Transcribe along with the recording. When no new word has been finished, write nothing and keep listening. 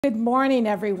Good morning,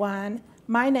 everyone.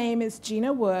 My name is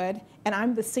Gina Wood, and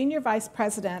I'm the Senior Vice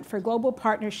President for Global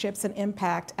Partnerships and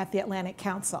Impact at the Atlantic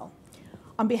Council.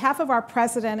 On behalf of our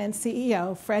President and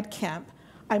CEO, Fred Kemp,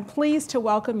 I'm pleased to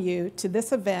welcome you to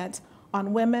this event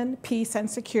on Women, Peace, and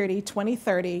Security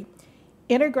 2030,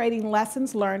 Integrating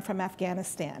Lessons Learned from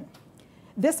Afghanistan.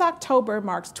 This October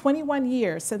marks 21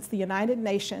 years since the United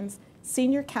Nations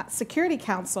Senior Security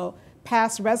Council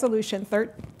passed Resolution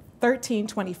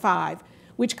 1325,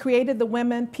 which created the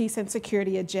Women, Peace, and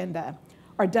Security Agenda,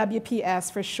 or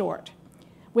WPS for short.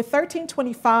 With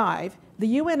 1325, the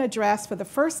UN addressed for the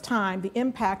first time the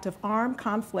impact of armed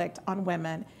conflict on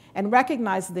women and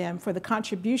recognized them for the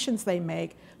contributions they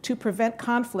make to prevent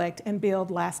conflict and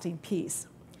build lasting peace.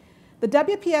 The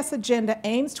WPS agenda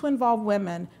aims to involve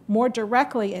women more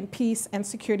directly in peace and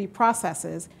security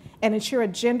processes and ensure a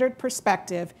gendered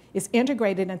perspective is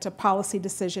integrated into policy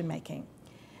decision-making.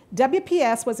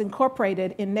 WPS was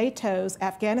incorporated in NATO's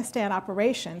Afghanistan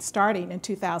operation starting in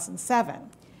 2007,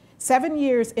 7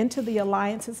 years into the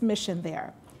alliance's mission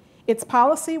there. Its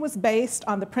policy was based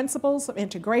on the principles of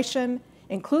integration,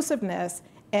 inclusiveness,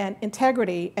 and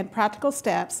integrity, and practical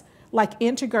steps like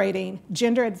integrating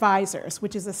gender advisors,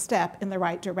 which is a step in the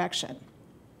right direction.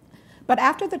 But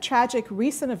after the tragic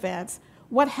recent events,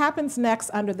 what happens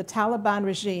next under the Taliban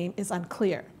regime is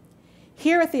unclear.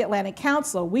 Here at the Atlantic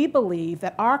Council, we believe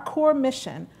that our core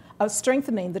mission of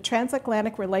strengthening the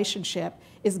transatlantic relationship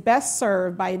is best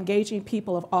served by engaging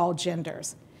people of all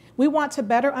genders. We want to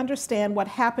better understand what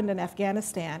happened in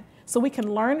Afghanistan so we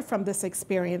can learn from this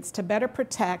experience to better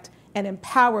protect and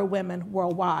empower women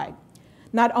worldwide,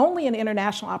 not only in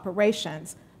international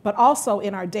operations, but also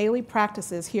in our daily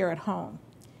practices here at home.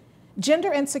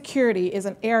 Gender and security is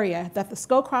an area that the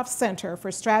Scowcroft Center for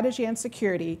Strategy and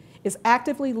Security is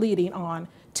actively leading on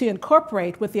to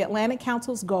incorporate with the Atlantic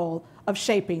Council's goal of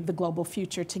shaping the global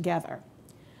future together.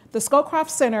 The Scowcroft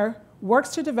Center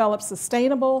works to develop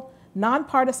sustainable,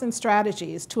 nonpartisan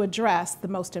strategies to address the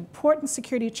most important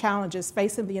security challenges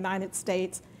facing the United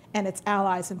States and its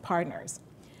allies and partners.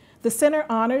 The center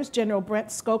honors General Brent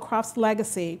Scowcroft's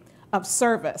legacy of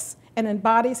service and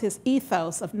embodies his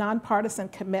ethos of nonpartisan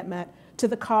commitment to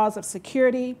the cause of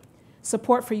security,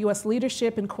 support for U.S.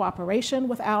 leadership in cooperation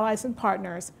with allies and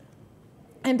partners,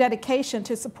 and dedication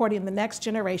to supporting the next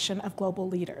generation of global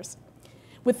leaders.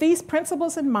 With these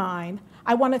principles in mind,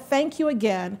 I want to thank you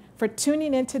again for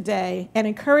tuning in today and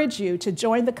encourage you to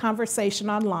join the conversation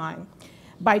online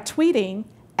by tweeting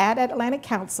at Atlantic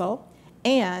Council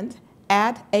and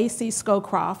at AC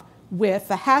Scowcroft with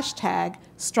the hashtag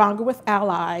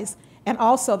StrongerWithAllies and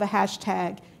also the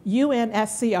hashtag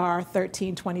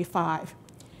UNSCR1325.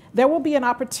 There will be an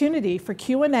opportunity for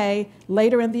Q&A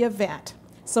later in the event,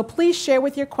 so please share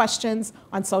with your questions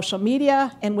on social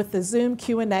media and with the Zoom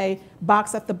Q&A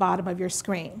box at the bottom of your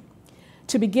screen.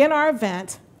 To begin our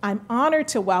event, I'm honored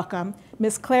to welcome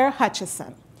Ms. Claire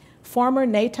Hutchison, former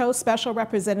NATO Special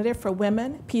Representative for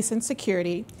Women, Peace, and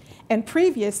Security, and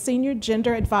previous Senior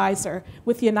Gender Advisor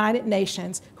with the United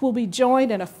Nations, who will be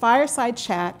joined in a fireside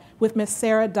chat with Ms.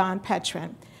 Sarah Dawn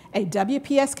Petrin, a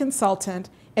WPS consultant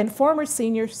and former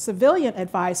Senior Civilian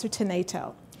Advisor to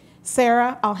NATO.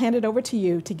 Sarah, I'll hand it over to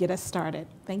you to get us started.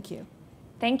 Thank you.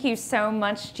 Thank you so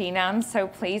much, Gina. I'm so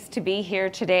pleased to be here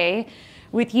today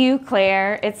with you,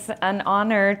 Claire. It's an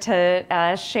honor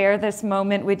to share this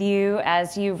moment with you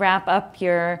as you wrap up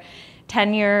your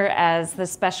tenure as the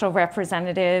Special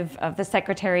Representative of the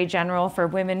Secretary General for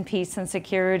Women, Peace, and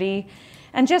Security,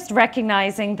 and just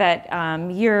recognizing that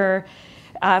you're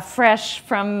fresh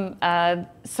from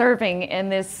serving in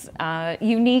this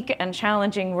unique and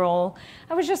challenging role.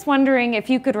 I was just wondering if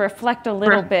you could reflect a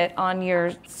little bit on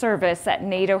your service at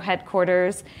NATO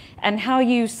headquarters and how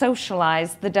you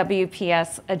socialize the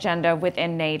WPS agenda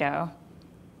within NATO.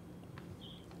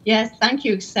 Yes, thank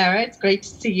you, Sarah. It's great to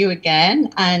see you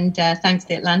again, and thanks to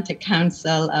the Atlantic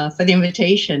Council for the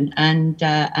invitation, and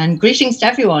greetings to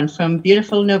everyone from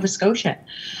beautiful Nova Scotia.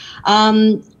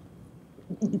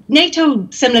 NATO,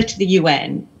 similar to the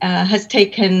UN, has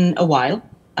taken a while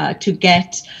to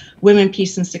get women,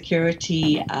 peace, and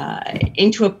security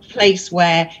into a place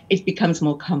where it becomes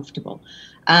more comfortable.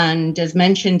 And as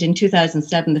mentioned, in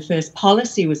 2007, the first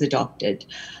policy was adopted.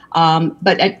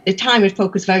 But at the time, it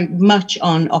focused very much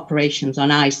on operations, on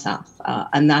ISAF,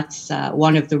 and that's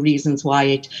one of the reasons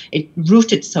why it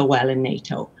rooted so well in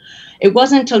NATO. It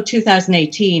wasn't until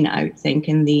 2018, I would think,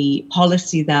 in the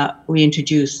policy that we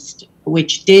introduced,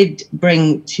 which did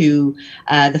bring to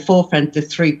the forefront the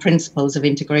three principles of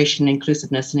integration,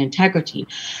 inclusiveness, and integrity.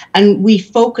 And we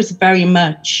focus very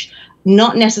much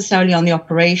not necessarily on the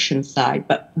operations side,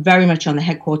 but very much on the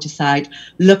headquarters side,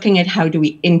 looking at how do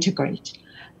we integrate.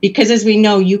 Because as we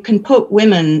know, you can put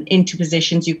women into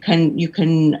positions, you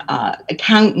can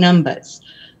count numbers.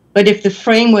 But if the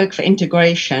framework for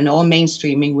integration or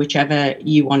mainstreaming, whichever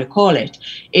you want to call it,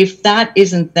 if that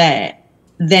isn't there,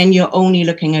 then you're only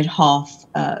looking at half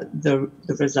the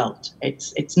result.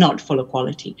 It's not full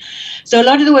equality. So a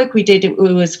lot of the work we did, it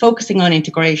was focusing on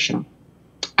integration.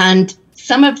 And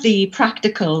some of the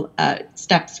practical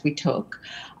steps we took,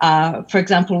 for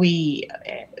example, we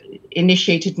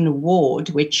initiated an award,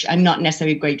 which I'm not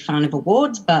necessarily a great fan of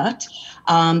awards, but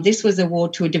this was an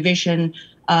award to a division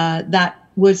that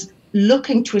was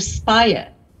looking to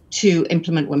aspire to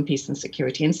implement women, peace and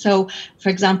security. And so, for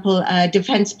example,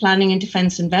 defense planning and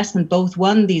defense investment both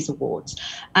won these awards.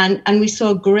 And we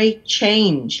saw a great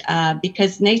change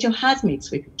because NATO has made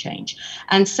sweeping change.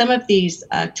 And some of these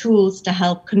tools to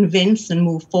help convince and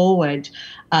move forward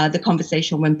the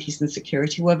conversation on women, peace and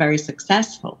security were very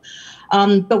successful.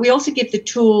 But we also give the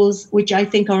tools which I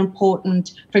think are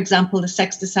important, for example, the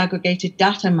sex disaggregated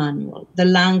data manual, the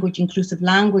language, inclusive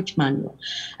language manual.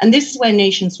 And this is where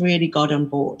nations really got on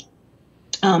board.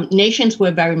 Nations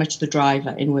were very much the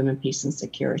driver in women, peace and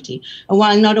security. And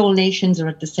while not all nations are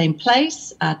at the same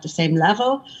place, at the same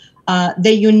level,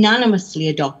 they unanimously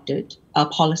adopted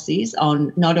policies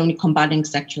on not only combating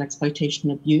sexual exploitation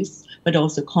and abuse, but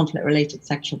also conflict-related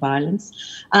sexual violence,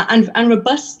 and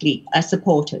robustly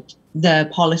supported the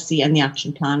policy and the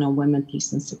action plan on women,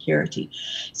 peace and security.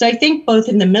 So I think both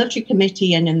in the military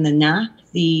committee and in the NAC,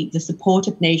 the support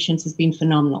of nations has been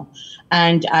phenomenal.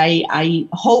 And I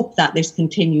hope that this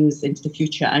continues into the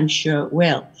future. I'm sure it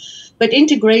will. But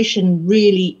integration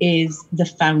really is the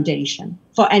foundation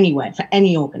for anywhere, for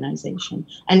any organization,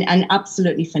 and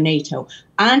absolutely for NATO.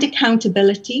 And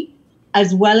accountability,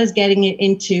 as well as getting it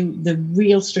into the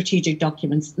real strategic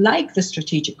documents, like the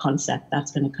strategic concept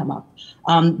that's going to come up.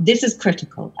 This is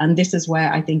critical, and this is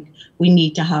where I think we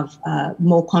need to have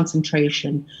more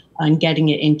concentration on getting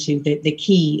it into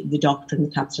the doctrine, the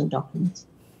capstone documents.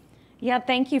 Yeah,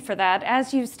 thank you for that.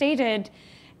 As you stated,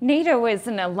 NATO is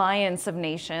an alliance of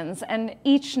nations, and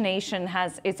each nation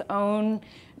has its own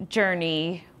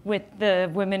journey with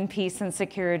the women, peace, and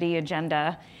security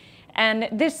agenda. And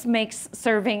this makes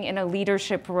serving in a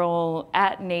leadership role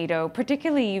at NATO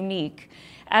particularly unique.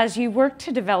 As you work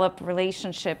to develop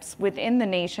relationships within the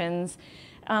nations,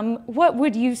 what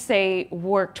would you say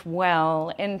worked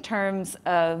well in terms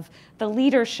of the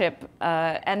leadership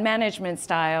and management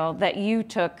style that you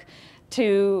took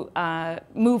to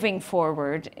moving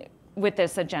forward with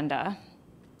this agenda?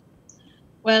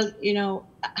 Well, you know,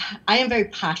 I am very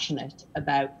passionate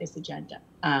about this agenda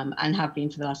and have been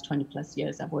for the last 20 plus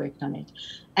years. I've worked on it.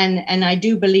 And I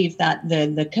do believe that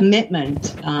the commitment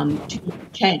to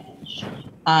change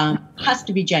has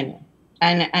to be genuine.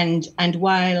 And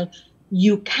while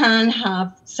you can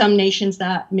have some nations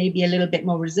that may be a little bit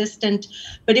more resistant,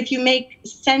 but if you make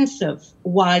sense of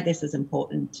why this is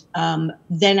important,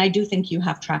 then I do think you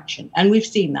have traction. And we've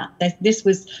seen that this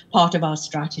was part of our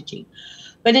strategy.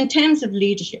 But in terms of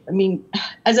leadership, I mean,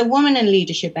 as a woman in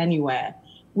leadership anywhere,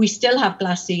 we still have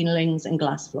glass ceilings and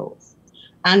glass floors.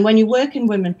 And when you work in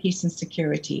women, peace and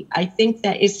security, I think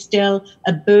there is still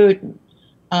a burden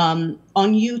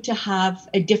on you to have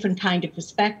a different kind of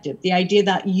perspective. The idea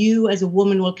that you as a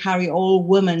woman will carry all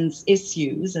women's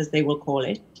issues, as they will call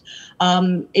it,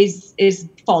 is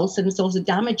false, and it's also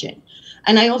damaging.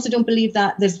 And I also don't believe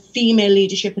that there's female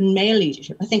leadership and male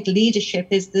leadership. I think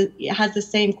leadership has the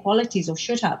same qualities, or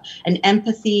should have, and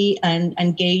empathy and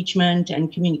engagement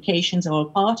and communications are all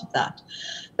part of that.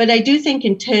 But I do think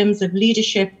in terms of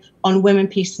leadership on women,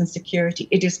 peace and security,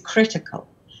 it is critical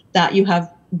that you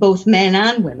have both men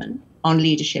and women on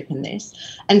leadership in this.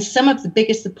 And some of the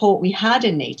biggest support we had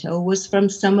in NATO was from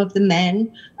some of the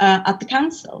men at the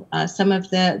council, some of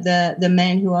the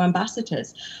men who are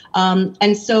ambassadors.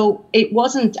 And so it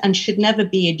wasn't and should never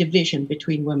be a division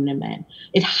between women and men.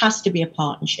 It has to be a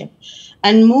partnership.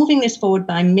 And moving this forward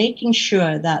by making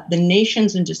sure that the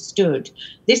nations understood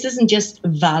this isn't just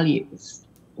values.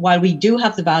 While we do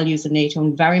have the values of NATO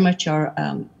and very much are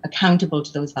accountable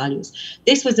to those values,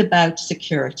 this was about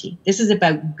security. This is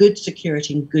about good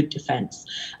security and good defense.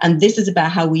 And this is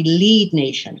about how we lead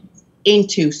nations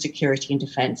into security and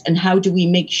defense. And how do we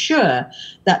make sure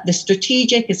that the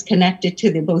strategic is connected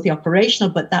to both the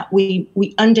operational, but that we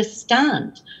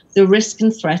understand the risks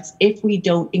and threats if we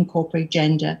don't incorporate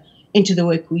gender into the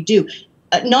work we do.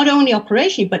 Not only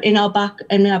operationally, but in our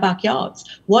backyards.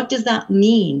 What does that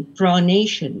mean for our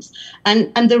nations?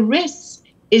 And the risk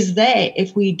is there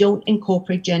if we don't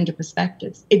incorporate gender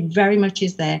perspectives. It very much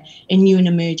is there in new and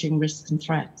emerging risks and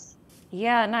threats.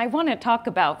 Yeah, and I want to talk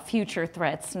about future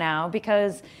threats now,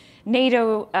 because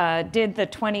NATO did the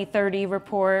 2030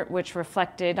 report, which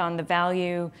reflected on the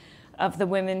value of the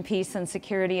Women, Peace and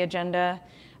Security agenda.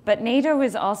 But NATO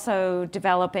is also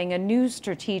developing a new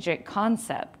strategic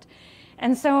concept.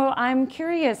 And so I'm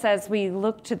curious, as we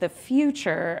look to the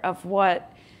future of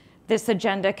what this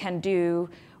agenda can do,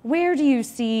 where do you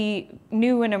see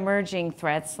new and emerging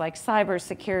threats like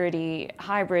cybersecurity,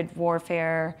 hybrid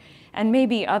warfare, and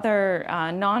maybe other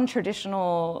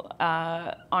non-traditional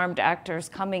armed actors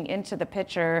coming into the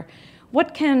picture?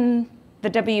 What can the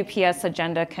WPS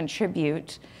agenda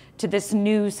contribute to this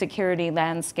new security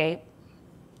landscape?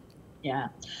 Yeah,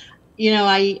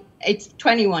 it's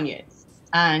 21 years.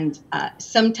 And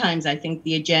sometimes I think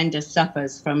the agenda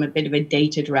suffers from a bit of a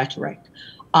dated rhetoric.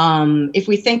 If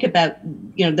we think about,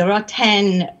 there are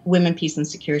 10 Women, Peace and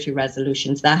Security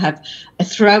resolutions that have,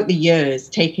 throughout the years,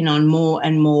 taken on more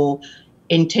and more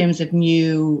in terms of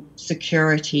new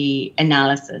security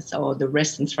analysis or the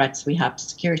risks and threats we have to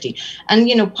security. And,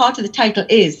 part of the title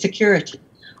is security.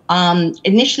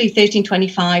 Initially,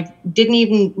 1325 didn't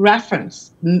even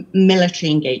reference military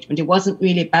engagement. It wasn't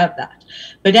really about that.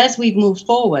 But as we've moved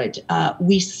forward,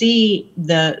 we see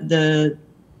the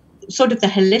sort of the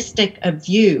holistic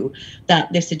view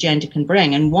that this agenda can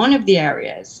bring. And one of the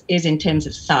areas is in terms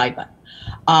of cyber.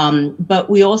 But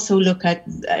we also look at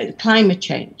climate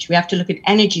change. We have to look at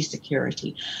energy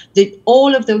security.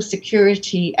 All of those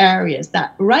security areas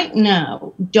that right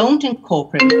now don't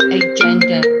incorporate a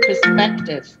gender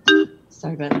perspective.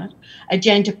 Sorry about that. A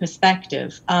gender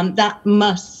perspective that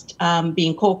must be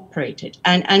incorporated.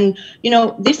 And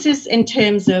this is in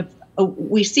terms of,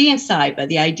 we see in cyber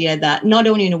the idea that not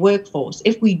only in a workforce,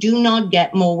 if we do not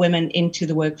get more women into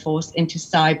the workforce, into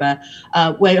cyber,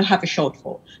 we'll have a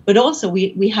shortfall. But also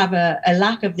we have a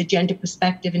lack of the gender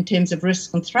perspective in terms of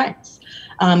risks and threats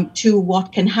to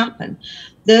what can happen.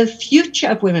 The future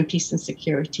of women, peace and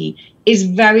security is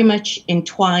very much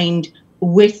entwined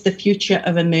with the future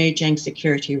of emerging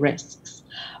security risks.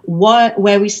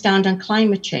 Where we stand on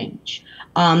climate change,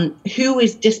 who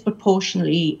is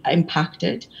disproportionately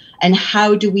impacted, and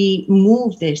how do we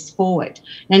move this forward?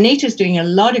 Now, NATO is doing a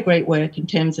lot of great work in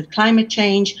terms of climate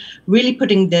change, really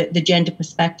putting the gender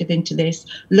perspective into this,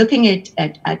 looking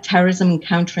at terrorism and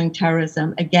countering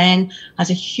terrorism, again, has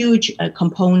a huge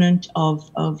component of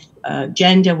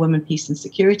gender, women, peace and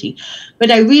security.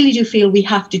 But I really do feel we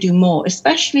have to do more,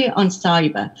 especially on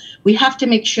cyber. We have to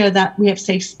make sure that we have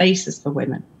safe spaces for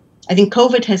women. I think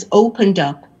COVID has opened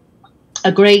up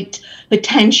a great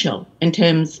potential in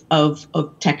terms of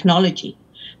technology.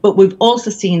 But we've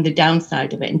also seen the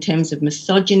downside of it in terms of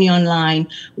misogyny online.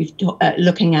 We've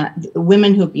looking at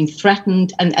women who have been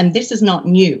threatened, and this is not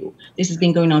new. This has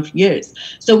been going on for years.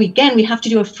 So again, we have to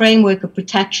do a framework of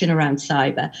protection around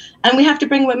cyber, and we have to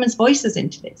bring women's voices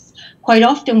into this. Quite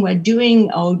often we're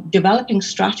doing or developing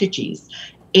strategies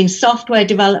in software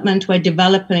development, we're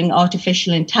developing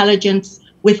artificial intelligence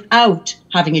without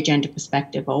having a gender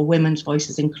perspective or women's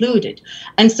voices included.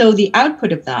 And so the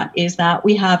output of that is that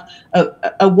we have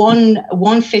a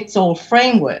one-fits-all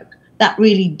framework that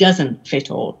really doesn't fit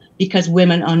all because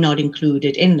women are not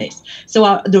included in this.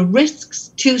 So the risks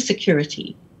to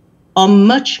security are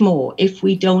much more if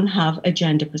we don't have a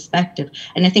gender perspective.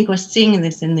 And I think we're seeing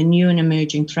this in the new and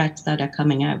emerging threats that are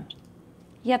coming out.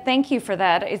 Yeah, thank you for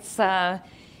that.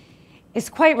 It's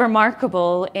quite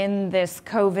remarkable in this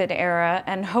COVID era,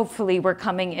 and hopefully we're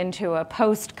coming into a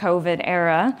post-COVID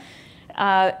era,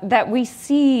 that we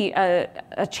see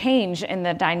a change in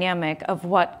the dynamic of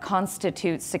what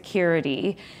constitutes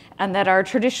security, and that our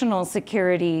traditional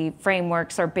security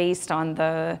frameworks are based on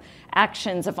the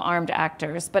actions of armed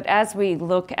actors. But as we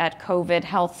look at COVID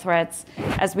health threats,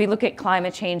 as we look at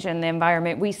climate change and the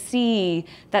environment, we see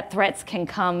that threats can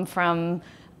come from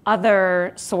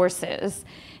other sources.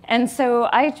 And so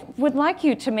I would like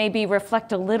you to maybe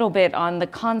reflect a little bit on the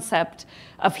concept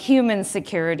of human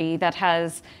security that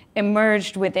has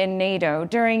emerged within NATO.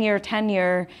 During your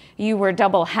tenure, you were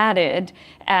double-hatted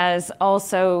as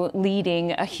also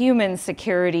leading a human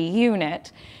security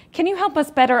unit. Can you help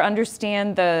us better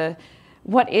understand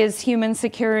what is human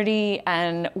security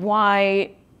and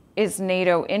why is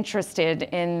NATO interested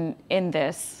in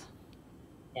this?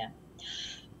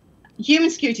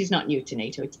 Human security is not new to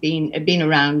NATO. It's been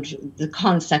around. The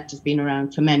concept has been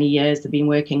around for many years. They've been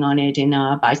working on it in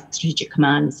our strategic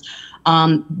commands.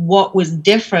 What was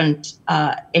different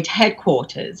at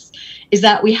headquarters is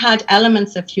that we had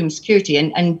elements of human security,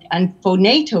 and for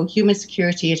NATO, human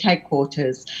security at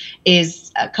headquarters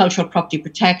is cultural property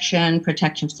protection,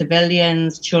 protection of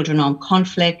civilians, children armed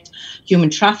conflict, human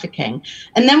trafficking.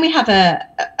 And then we have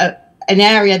an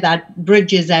area that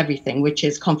bridges everything, which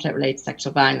is conflict-related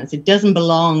sexual violence. It doesn't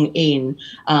belong in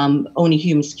only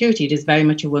human security. It is very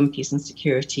much a women, peace and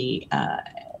security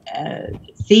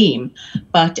theme,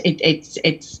 but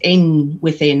it's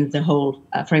within the whole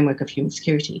framework of human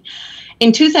security.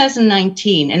 In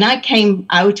 2019, and I came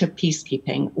out of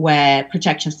peacekeeping, where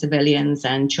protection of civilians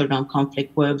and children on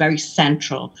conflict were very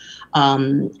central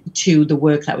to the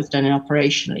work that was done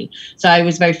operationally. So I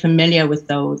was very familiar with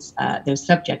those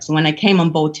subjects. And when I came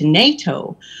on board to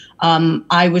NATO,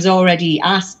 I was already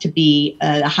asked to be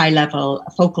a high-level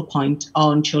focal point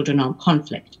on children on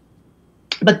conflict.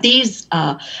 But these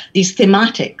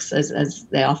thematics, as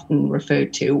they're often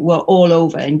referred to, were all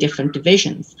over in different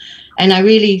divisions. And I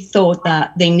really thought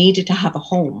that they needed to have a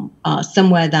home,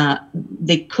 somewhere that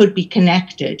they could be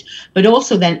connected, but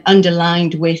also then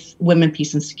underlined with women,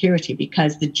 peace and security,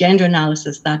 because the gender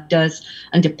analysis that does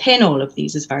underpin all of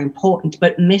these is very important,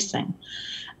 but missing.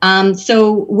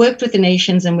 So worked with the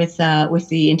nations and with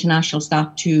the international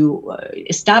staff to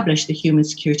establish the Human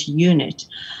Security Unit.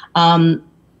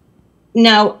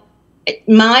 Now,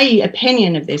 my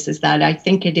opinion of this is that I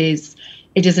think it is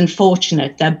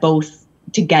unfortunate they're both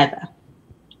together,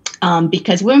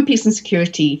 because women, peace and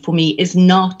security for me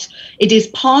it is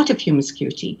part of human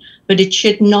security, but it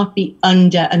should not be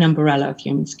under an umbrella of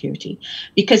human security.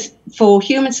 Because for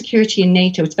human security in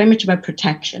NATO, it's very much about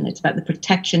protection. It's about the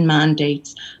protection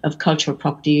mandates of cultural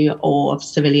property or of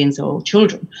civilians or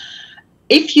children.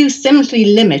 If you simply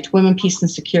limit women, peace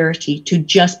and security to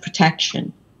just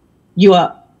protection, you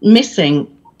are missing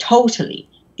totally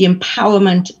the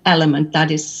empowerment element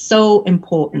that is so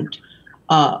important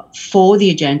for the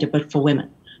agenda, but for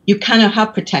women. You cannot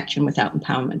have protection without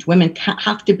empowerment. Women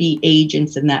have to be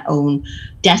agents in their own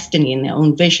destiny and their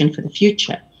own vision for the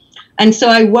future. And so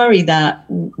I worry that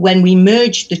when we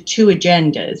merge the two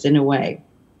agendas in a way,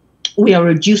 we are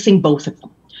reducing both of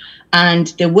them. And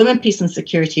the women, peace and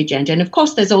security agenda. And of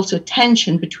course, there's also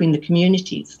tension between the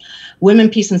communities. Women,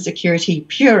 peace and security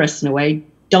purists, in a way,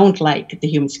 don't like the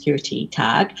human security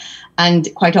tag.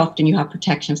 And quite often you have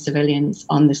protection of civilians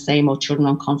on the same, or children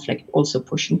on conflict also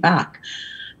pushing back.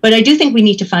 But I do think we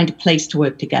need to find a place to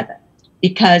work together.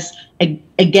 Because,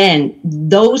 again,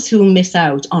 those who miss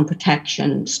out on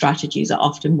protection strategies are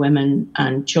often women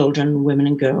and children, women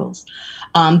and girls.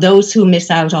 Those who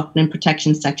miss out often in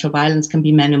protection sexual violence can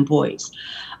be men and boys.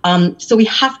 So we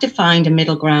have to find a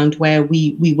middle ground where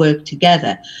we work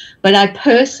together. But I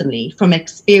personally, from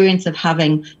experience of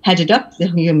having headed up the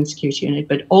Human Security Unit,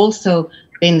 but also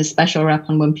being the special rep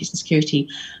on women, peace and security,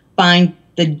 find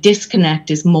the disconnect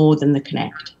is more than the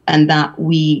connect, and that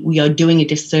we are doing a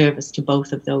disservice to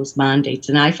both of those mandates.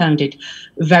 And I found it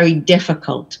very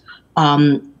difficult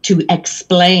to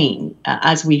explain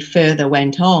as we further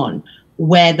went on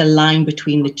where the line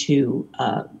between the two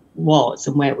was,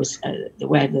 and where it was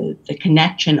where the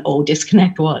connection or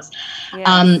disconnect was.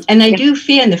 Yes. And I do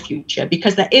fear in the future,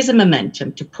 because there is a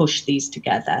momentum to push these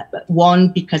together.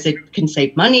 One, because it can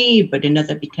save money, but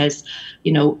another because,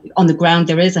 on the ground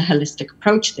there is a holistic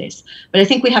approach to this. But I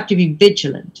think we have to be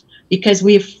vigilant, because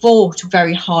we have fought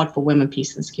very hard for women,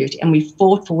 peace and security, and we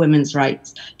fought for women's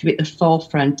rights to be at the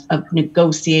forefront of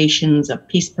negotiations, of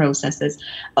peace processes,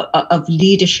 of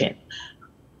leadership.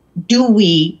 Do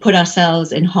we put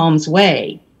ourselves in harm's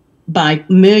way by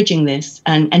merging this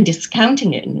and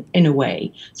discounting it in a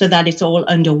way so that it's all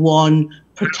under one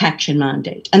protection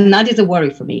mandate? And that is a worry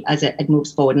for me as it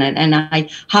moves forward. And I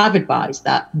have advised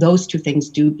that those two things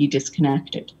do be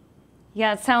disconnected.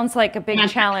 Yeah, it sounds like a big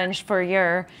challenge for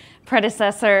your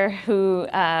predecessor who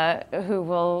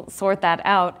will sort that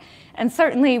out. And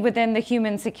certainly within the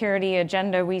human security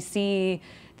agenda, we see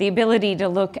the ability to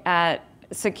look at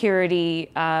security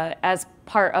as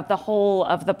part of the whole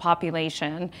of the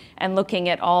population, and looking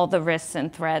at all the risks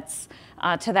and threats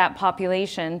to that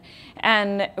population.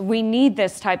 And we need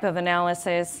this type of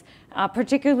analysis,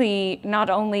 particularly not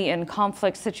only in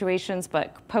conflict situations,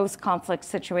 but post-conflict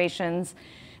situations.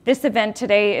 This event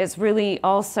today is really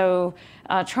also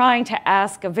trying to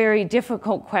ask a very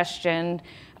difficult question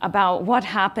about what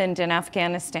happened in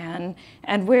Afghanistan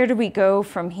and where do we go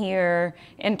from here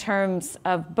in terms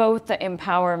of both the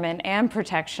empowerment and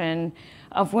protection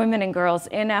of women and girls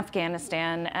in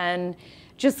Afghanistan. And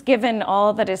just given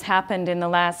all that has happened in the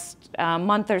last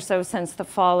month or so since the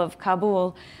fall of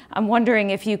Kabul, I'm wondering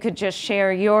if you could just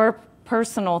share your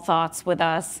personal thoughts with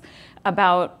us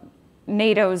about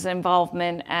NATO's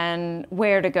involvement and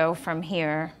where to go from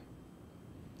here?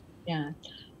 Yeah,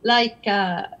 like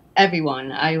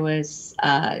everyone, I was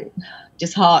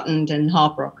disheartened and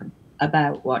heartbroken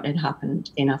about what had happened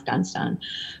in Afghanistan.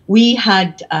 We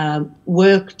had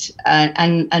worked,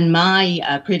 and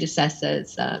my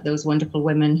predecessors, those wonderful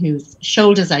women whose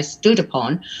shoulders I stood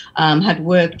upon, had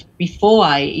worked before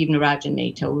I even arrived in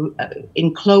NATO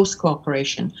in close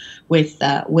cooperation with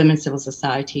women's civil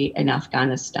society in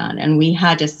Afghanistan. And we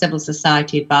had a civil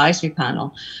society advisory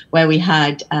panel where we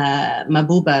had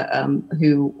Mahbouba,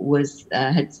 who was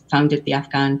had founded the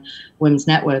Afghan Women's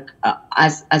Network,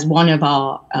 as one of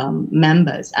our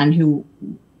members, and who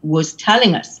was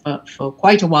telling us for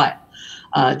quite a while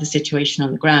the situation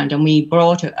on the ground. And we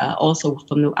brought also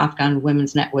from the Afghan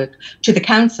Women's Network to the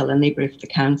council, and they briefed the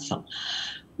council.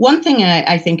 One thing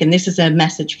I think, and this is a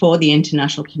message for the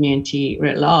international community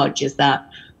writ large, is that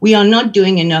we are not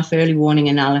doing enough early warning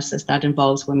analysis that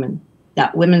involves women,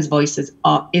 that women's voices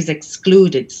is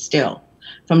excluded still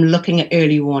from looking at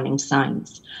early warning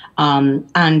signs.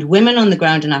 And women on the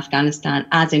ground in Afghanistan,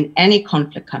 as in any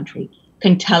conflict country,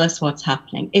 can tell us what's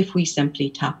happening if we simply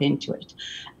tap into it.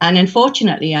 And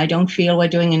unfortunately, I don't feel we're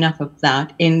doing enough of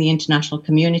that in the international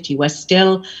community. We're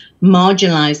still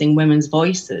marginalizing women's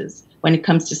voices when it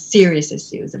comes to serious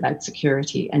issues about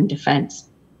security and defense.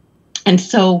 And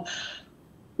so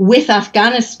with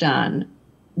Afghanistan,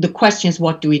 the question is,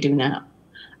 what do we do now?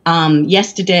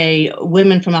 Yesterday,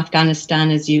 women from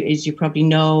Afghanistan, as you probably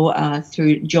know,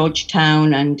 through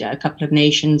Georgetown and a couple of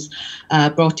nations,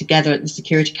 brought together at the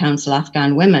Security Council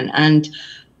Afghan women. And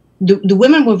the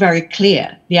women were very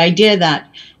clear. The idea that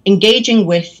engaging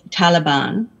with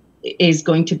Taliban is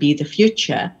going to be the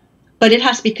future, but it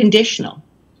has to be conditional.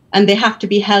 And they have to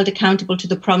be held accountable to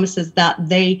the promises that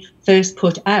they first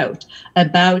put out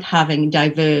about having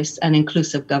diverse and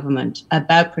inclusive government,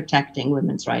 about protecting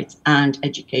women's rights and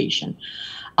education.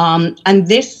 And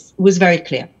this was very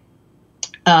clear.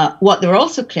 What they're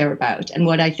also clear about, and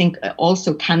what I think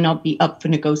also cannot be up for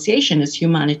negotiation, is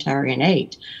humanitarian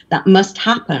aid. That must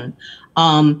happen.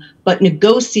 But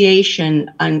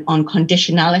negotiation on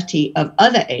conditionality of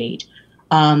other aid,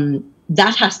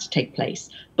 that has to take place.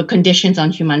 But conditions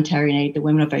on humanitarian aid, the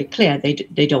women are very clear,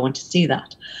 they don't want to see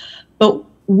that. But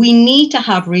we need to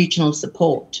have regional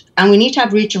support. And we need to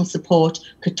have regional support,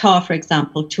 Qatar, for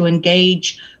example, to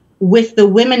engage with the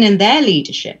women in their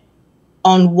leadership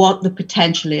on what the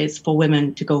potential is for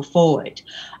women to go forward.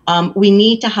 We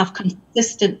need to have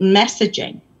consistent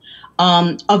messaging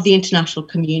of the international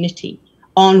community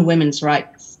on women's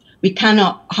rights. We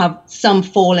cannot have some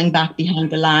falling back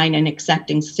behind the line and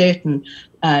accepting certain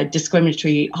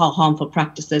discriminatory or harmful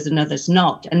practices and others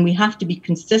not. And we have to be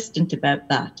consistent about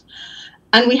that.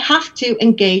 And we have to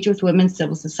engage with women's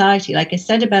civil society. Like I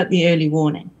said about the early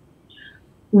warning,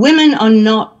 women are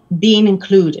not being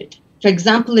included. For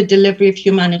example, the delivery of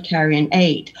humanitarian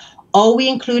aid. Are we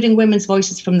including women's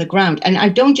voices from the ground? And I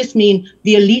don't just mean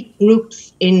the elite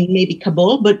groups in maybe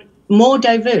Kabul, but more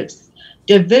diverse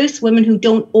women who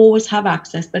don't always have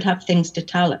access but have things to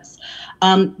tell us.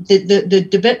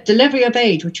 The delivery of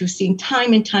aid, which we've seen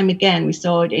time and time again, we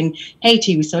saw it in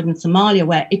Haiti, we saw it in Somalia,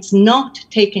 where it's not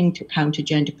taken into account a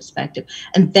gender perspective,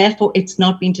 and therefore it's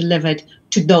not being delivered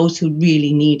to those who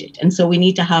really need it. And so we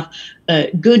need to have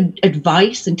good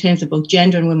advice in terms of both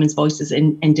gender and women's voices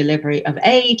in delivery of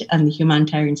aid and the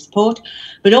humanitarian support.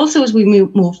 But also as we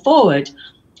move forward,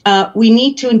 we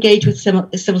need to engage with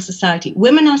civil society.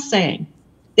 Women are saying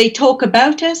they talk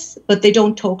about us, but they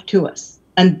don't talk to us.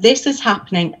 And this is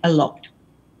happening a lot.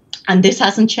 And this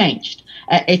hasn't changed.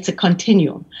 It's a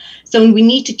continuum. So we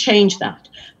need to change that.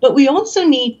 But we also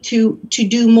need to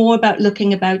do more about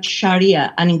looking about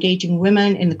Sharia and engaging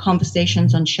women in the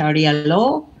conversations on Sharia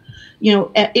law. You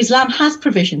know, Islam has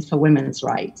provisions for women's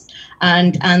rights.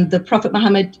 And the Prophet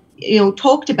Muhammad,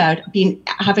 talked about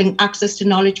having access to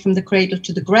knowledge from the cradle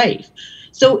to the grave.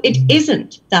 So it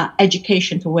isn't that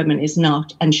education for women is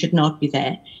not and should not be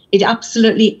there. It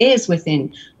absolutely is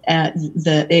within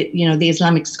the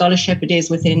Islamic scholarship. It is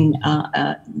within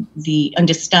the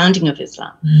understanding of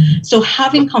Islam. So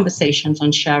having conversations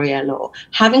on Sharia law,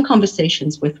 having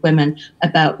conversations with women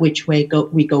about which way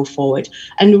we go forward,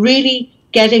 and really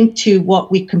getting to what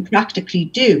we can practically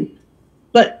do,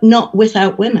 but not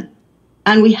without women.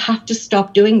 And we have to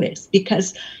stop doing this,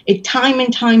 because time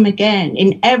and time again,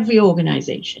 in every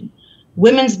organization,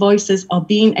 women's voices are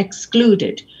being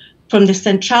excluded from the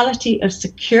centrality of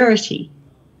security,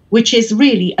 which is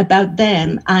really about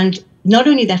them and not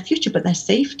only their future, but their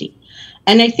safety.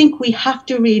 And I think we have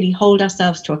to really hold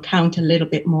ourselves to account a little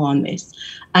bit more on this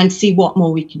and see what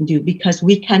more we can do, because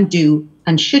we can do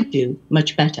and should do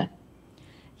much better.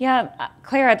 Yeah,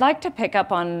 Claire, I'd like to pick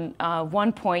up on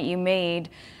one point you made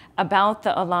about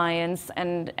the alliance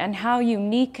and how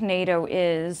unique NATO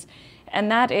is,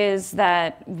 and that is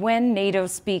that when NATO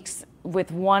speaks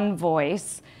with one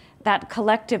voice, that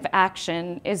collective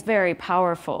action is very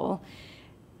powerful.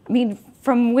 I mean,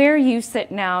 from where you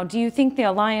sit now, do you think the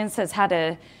alliance has had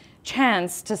a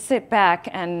chance to sit back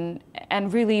and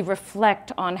really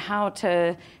reflect on how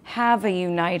to have a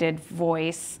united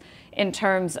voice in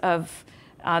terms of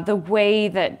the way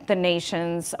that the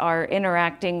nations are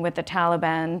interacting with the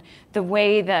Taliban, the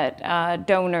way that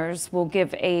donors will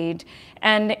give aid?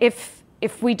 And if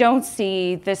we don't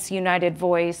see this united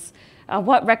voice,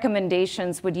 what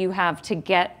recommendations would you have to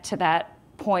get to that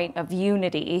point of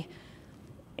unity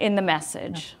in the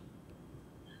message?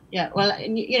 Yeah, well,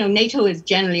 NATO has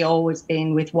generally always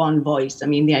been with one voice. I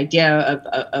mean, the idea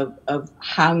of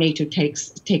how NATO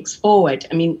takes forward.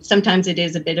 I mean, sometimes it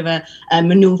is a bit of a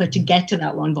maneuver to get to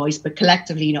that one voice, but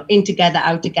collectively, in together,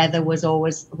 out together was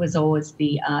always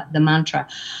the mantra.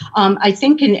 I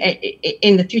think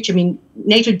in the future, I mean,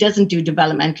 NATO doesn't do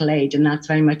developmental aid, and that's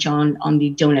very much on the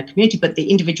donor community, but the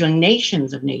individual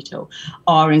nations of NATO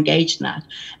are engaged in that.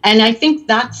 And I think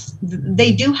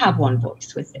they do have one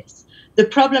voice with this. The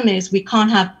problem is we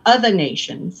can't have other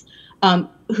nations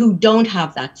who don't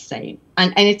have that same.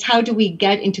 And it's how do we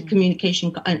get into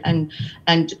communication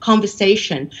and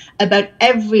conversation about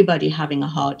everybody having a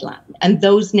hard land and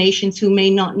those nations who may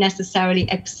not necessarily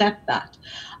accept that.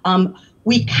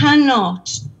 We cannot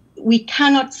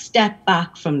step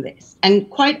back from this. And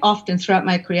quite often throughout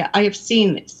my career, I have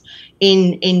seen this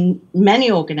in many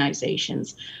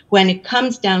organizations. When it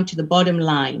comes down to the bottom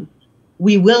line,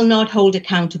 we will not hold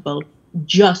accountable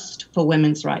just for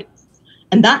women's rights.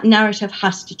 And that narrative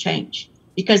has to change,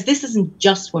 because this isn't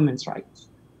just women's rights.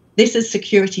 This is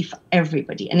security for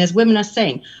everybody. And as women are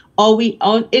saying,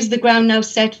 is the ground now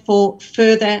set for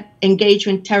further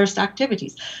engagement, terrorist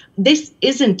activities? This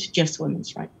isn't just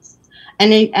women's rights.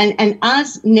 And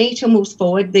as NATO moves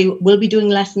forward, they will be doing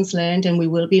lessons learned, and we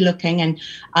will be looking. And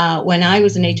when I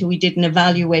was in NATO, we did an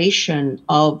evaluation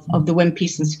of the Women,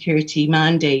 Peace and Security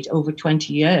mandate over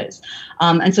 20 years.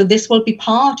 And so this will be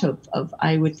part of,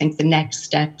 I would think, the next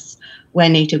steps where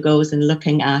NATO goes and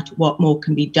looking at what more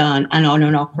can be done, and on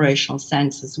an operational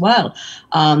sense as well,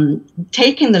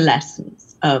 taking the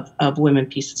lessons of women,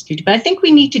 peace and security. But I think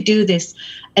we need to do this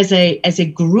as a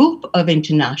group of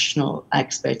international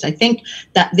experts. I think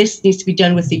that this needs to be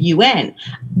done with the UN,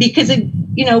 because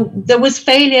there was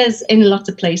failures in lots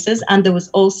of places, and there was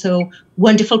also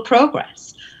wonderful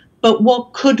progress. But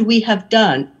what could we have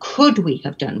done? Could we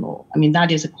have done more? I mean,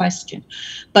 that is a question.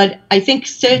 But I think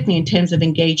certainly in terms of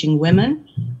engaging women,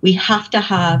 we have to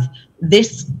have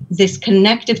this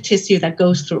connective tissue that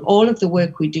goes through all of the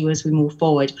work we do as we move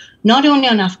forward, not only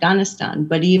on Afghanistan,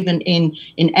 but even in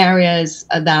areas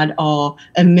that are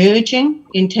emerging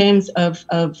in terms of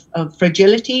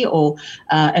fragility or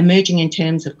emerging in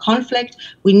terms of conflict.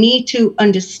 We need to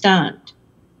understand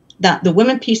that the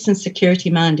Women, Peace and Security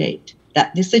mandate,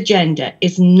 that this agenda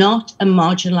is not a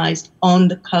marginalized on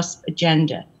the cusp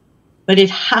agenda, but it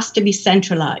has to be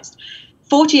centralized.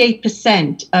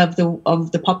 48% of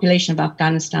the population of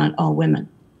Afghanistan are women,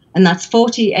 and that's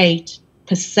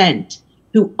 48%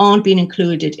 who aren't being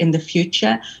included in the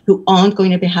future, who aren't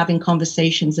going to be having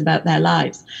conversations about their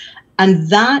lives. And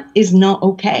that is not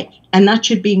okay, and that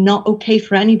should be not okay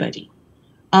for anybody.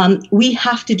 We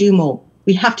have to do more.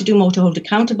 We have to do more to hold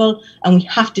accountable, and we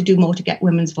have to do more to get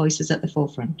women's voices at the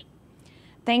forefront.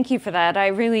 Thank you for that. I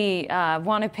really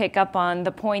want to pick up on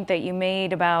the point that you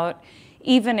made about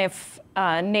even if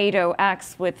NATO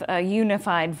acts with a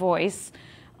unified voice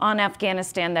on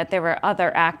Afghanistan, that there were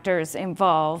other actors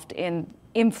involved in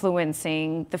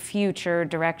influencing the future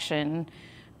direction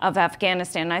of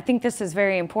Afghanistan. I think this is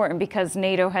very important because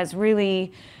NATO has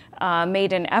really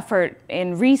made an effort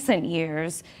in recent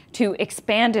years to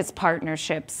expand its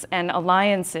partnerships and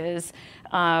alliances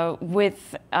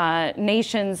with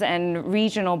nations and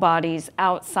regional bodies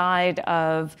outside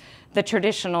of the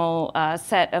traditional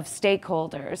set of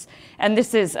stakeholders. And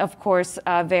this is, of course,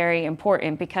 very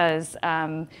important because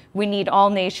we need all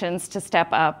nations to step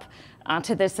up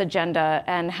to this agenda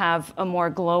and have a more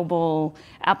global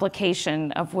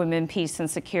application of women, peace, and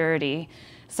security.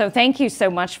 So thank you so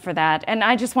much for that. And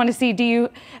I just want to see, do you,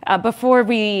 before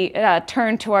we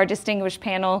turn to our distinguished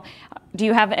panel, do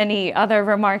you have any other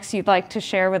remarks you'd like to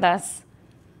share with us?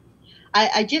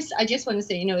 I just want to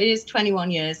say, it is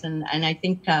 21 years, and I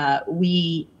think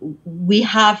we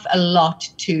have a lot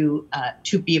to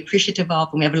be appreciative of,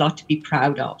 and we have a lot to be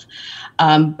proud of.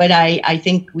 But I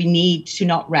think we need to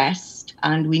not rest.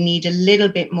 and we need a little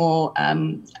bit more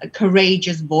a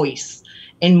courageous voice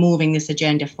in moving this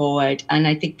agenda forward. And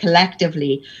I think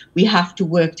collectively we have to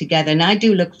work together. And I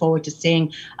do look forward to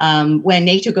seeing where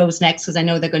NATO goes next, because I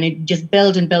know they're going to just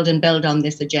build and build and build on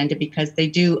this agenda, because they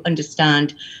do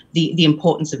understand the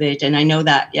importance of it. And I know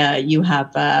that you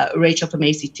have Rachel from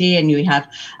ACT, and you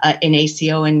have in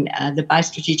ACO and the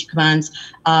Biostrategic Commands,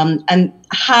 and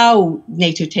how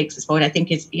NATO takes this forward, I think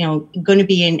is going to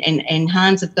be in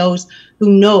hands of those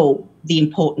who know the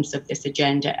importance of this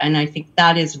agenda. And I think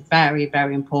that is very,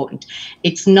 very important.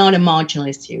 It's not a marginal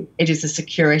issue. It is a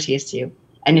security issue.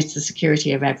 And it's the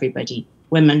security of everybody,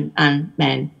 women and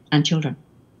men and children.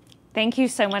 Thank you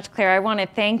so much, Claire. I want to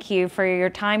thank you for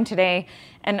your time today,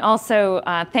 and also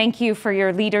thank you for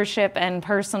your leadership and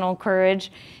personal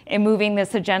courage in moving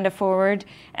this agenda forward.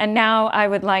 And now I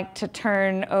would like to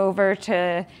turn over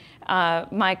to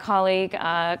my colleague,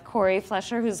 Corey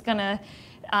Flesher, who's going to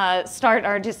start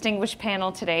our distinguished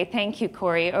panel today. Thank you,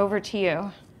 Corey. Over to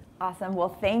you. Awesome. Well,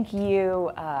 thank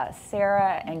you,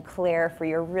 Sarah and Claire, for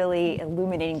your really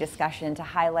illuminating discussion to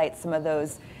highlight some of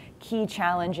those key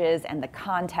challenges and the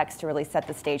context to really set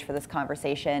the stage for this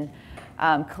conversation.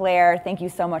 Claire, thank you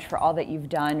so much for all that you've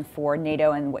done for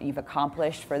NATO and what you've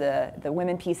accomplished for the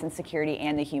women, peace, and security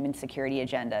and the human security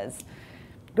agendas.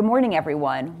 Good morning,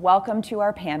 everyone. Welcome to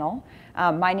our panel.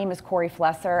 My name is Corey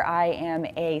Flesser. I am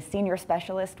a senior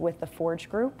specialist with the Forge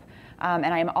Group, and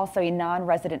I am also a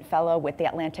non-resident fellow with the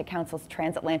Atlantic Council's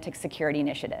Transatlantic Security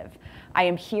Initiative. I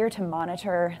am here to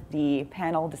monitor the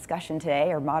panel discussion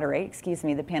today, or moderate, excuse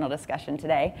me, the panel discussion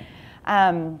today.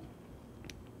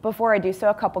 Before I do so,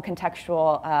 a couple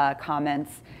contextual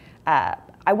comments.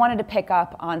 I wanted to pick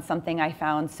up on something I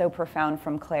found so profound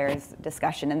from Claire's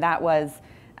discussion, and that was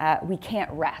we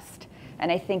can't rest.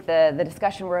 And I think the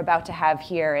discussion we're about to have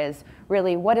here is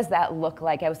really, what does that look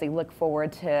like as we look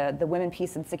forward to the women,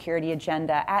 peace, and security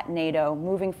agenda at NATO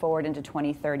moving forward into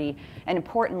 2030? And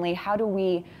importantly, how do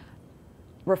we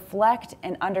reflect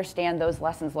and understand those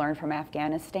lessons learned from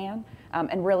Afghanistan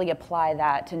and really apply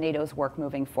that to NATO's work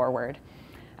moving forward?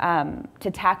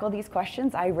 To tackle these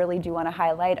questions, I really do want to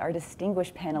highlight our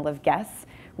distinguished panel of guests.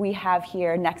 We have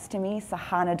here next to me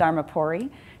Sahana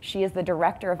Dharmapuri. She is the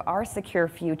director of Our Secure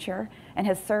Future and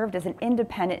has served as an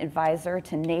independent advisor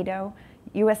to NATO,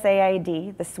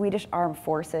 USAID, the Swedish Armed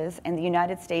Forces, and the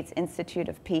United States Institute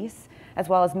of Peace, as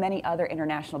well as many other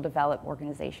international development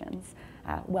organizations.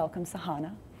 Welcome,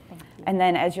 Sahana. Thank you. And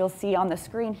then, as you'll see on the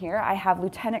screen here, I have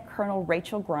Lieutenant Colonel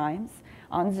Rachel Grimes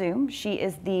on Zoom. She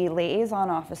is the liaison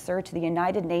officer to the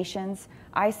United Nations,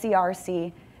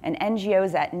 ICRC, and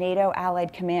NGOs at NATO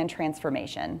Allied Command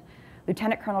Transformation.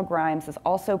 Lieutenant Colonel Grimes has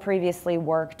also previously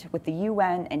worked with the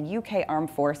UN and UK Armed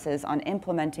Forces on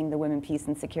implementing the Women, Peace,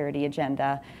 and Security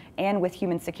Agenda and with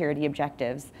human security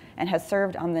objectives, and has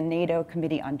served on the NATO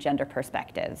Committee on Gender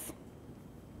Perspectives.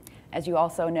 As you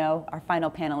also know, our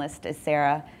final panelist is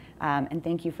Sarah, and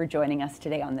thank you for joining us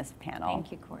today on this panel.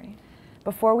 Thank you, Corey.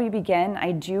 Before we begin,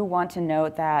 I do want to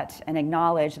note that and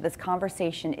acknowledge that this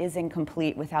conversation is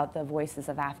incomplete without the voices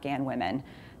of Afghan women,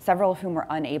 several of whom were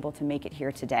unable to make it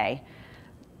here today.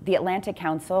 The Atlantic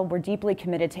Council, we're deeply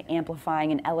committed to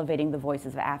amplifying and elevating the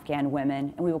voices of Afghan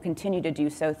women, and we will continue to do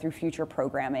so through future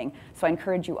programming. So I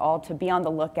encourage you all to be on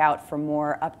the lookout for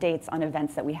more updates on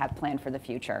events that we have planned for the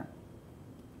future.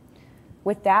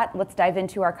 With that, let's dive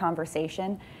into our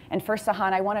conversation. And first,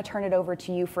 Sahana, I want to turn it over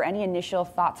to you for any initial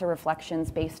thoughts or reflections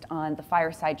based on the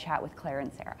fireside chat with Claire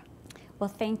and Sarah. Well,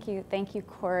 thank you,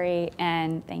 Corey,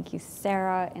 and thank you,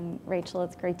 Sarah and Rachel.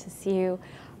 It's great to see you.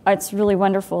 It's really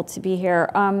wonderful to be here.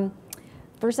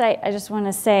 First, I just want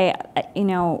to say,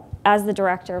 as the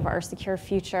director of Our Secure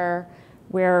Future,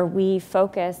 where we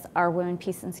focus our Women,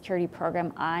 Peace, and Security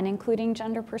program on including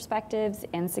gender perspectives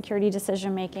in security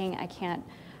decision-making, I can't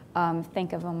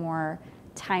think of a more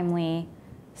timely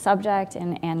subject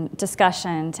and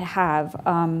discussion to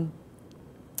have.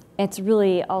 It's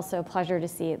really also a pleasure to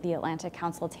see the Atlantic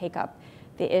Council take up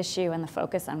the issue and the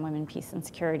focus on women, peace, and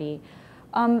security.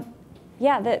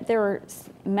 There were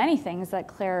many things that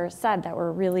Claire said that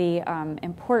were really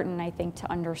important, I think,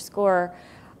 to underscore.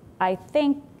 I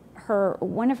think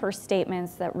one of her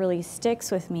statements that really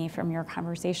sticks with me from your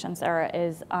conversation, Sarah,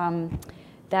 is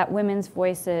that women's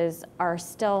voices are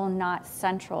still not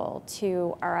central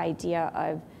to our idea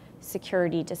of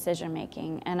security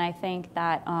decision-making. And I think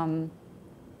that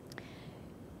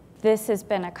this has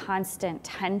been a constant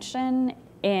tension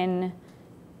in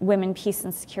women, peace,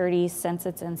 and security since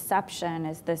its inception,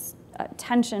 is this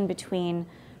tension between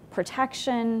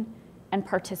protection and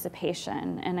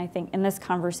participation. And I think in this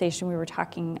conversation we were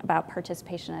talking about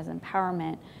participation as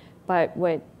empowerment, but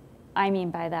what I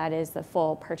mean by that is the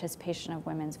full participation of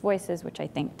women's voices, which I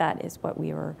think that is what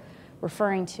we were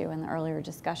referring to in the earlier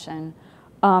discussion.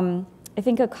 I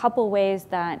think a couple ways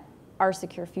that Our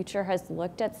Secure Future has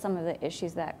looked at some of the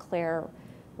issues that Claire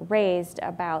raised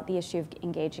about the issue of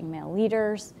engaging male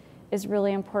leaders is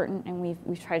really important, and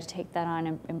we've tried to take that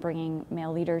on in bringing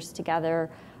male leaders together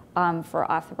for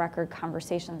off-the-record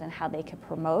conversations and how they could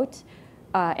promote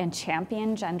and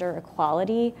champion gender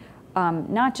equality,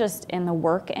 not just in the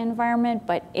work environment,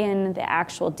 but in the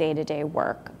actual day-to-day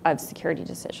work of security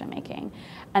decision-making.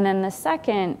 And then the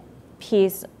second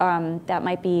piece that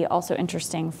might be also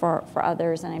interesting for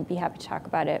others, and I'd be happy to talk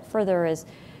about it further, is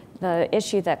the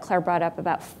issue that Claire brought up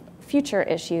about future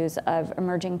issues of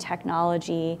emerging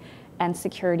technology and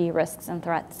security risks and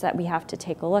threats that we have to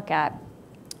take a look at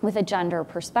with a gender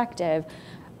perspective.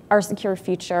 Our Secure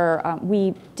Future,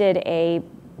 we did a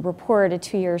report, a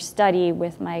 2-year study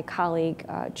with my colleague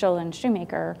Jolyn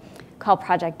Shoemaker called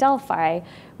Project Delphi,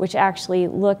 which actually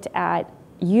looked at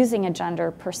using a gender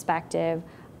perspective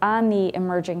on the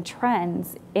emerging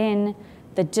trends in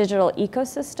the digital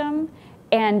ecosystem,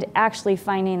 and actually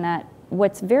finding that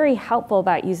what's very helpful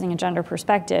about using a gender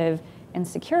perspective in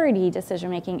security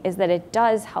decision-making is that it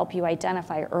does help you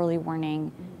identify early warning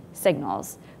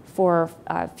signals for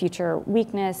future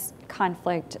weakness,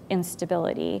 conflict,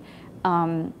 instability.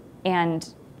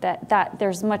 And that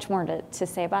there's much more to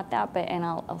say about that, and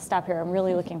I'll stop here. I'm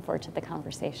really looking forward to the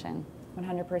conversation.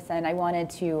 100%. I wanted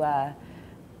to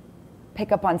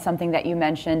pick up on something that you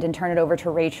mentioned and turn it over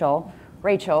to Rachel.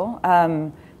 Rachel,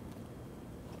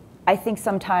 I think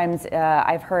sometimes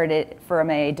I've heard it from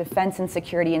a defense and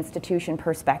security institution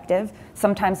perspective.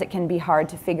 Sometimes it can be hard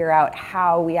to figure out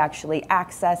how we actually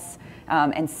access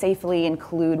and safely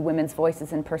include women's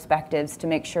voices and perspectives to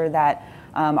make sure that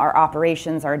our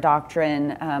operations, our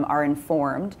doctrine are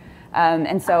informed.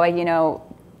 And so,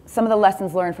 some of the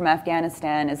lessons learned from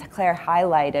Afghanistan, as Claire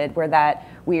highlighted, were that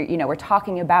we're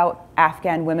talking about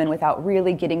Afghan women without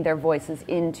really getting their voices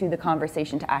into the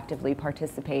conversation to actively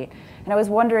participate. And I was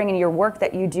wondering, in your work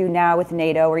that you do now with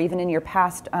NATO, or even in your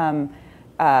past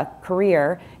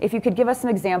career, if you could give us some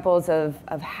examples of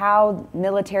how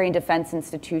military and defense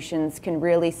institutions can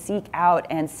really seek out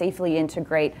and safely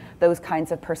integrate those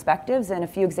kinds of perspectives, and a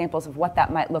few examples of what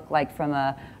that might look like from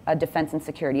a defense and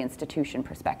security institution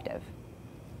perspective.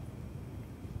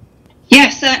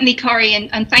 Yes, certainly, Corey,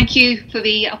 and thank you for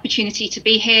the opportunity to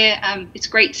be here. It's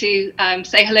great to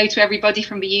say hello to everybody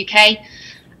from the UK.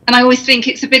 And I always think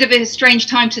it's a bit of a strange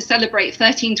time to celebrate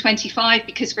 1325,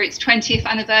 because for its 20th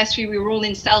anniversary, we were all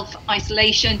in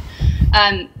self-isolation.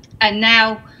 And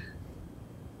now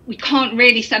we can't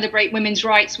really celebrate women's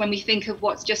rights when we think of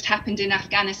what's just happened in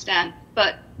Afghanistan.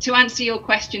 But to answer your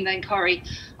question then, Corey,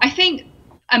 I think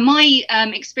my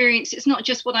experience, it's not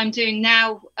just what I'm doing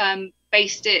now,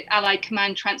 based at Allied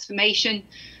Command Transformation.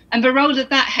 And the role of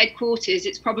that headquarters,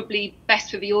 it's probably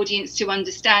best for the audience to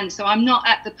understand. So I'm not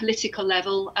at the political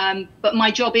level, but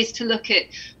my job is to look at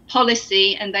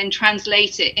policy and then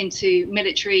translate it into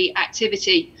military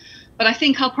activity. But I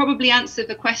think I'll probably answer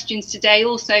the questions today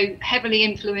also heavily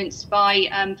influenced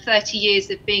by 30 years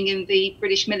of being in the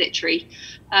British military.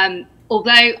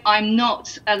 Although I'm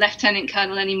not a lieutenant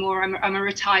colonel anymore, I'm a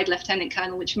retired lieutenant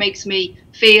colonel, which makes me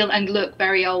feel and look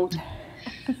very old.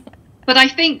 But I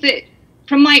think that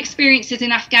from my experiences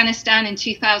in Afghanistan in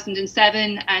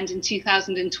 2007 and in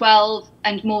 2012,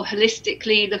 and more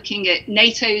holistically looking at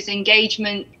NATO's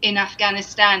engagement in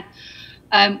Afghanistan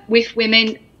with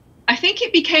women, I think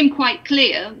it became quite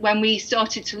clear when we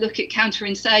started to look at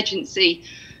counterinsurgency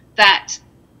that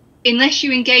unless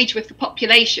you engage with the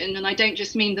population, and I don't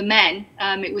just mean the men,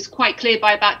 it was quite clear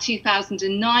by about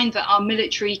 2009 that our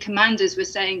military commanders were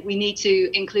saying we need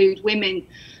to include women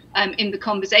in the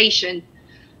conversation,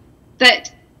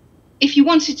 that if you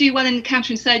want to do well in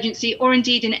counterinsurgency, or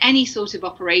indeed in any sort of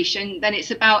operation, then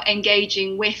it's about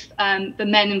engaging with the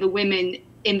men and the women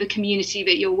in the community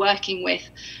that you're working with.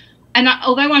 And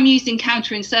although I'm using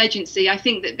counterinsurgency, I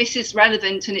think that this is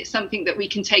relevant, and it's something that we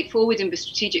can take forward in the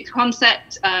strategic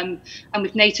concept and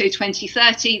with NATO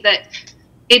 2030, that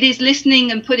it is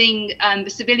listening and putting the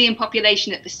civilian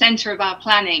population at the center of our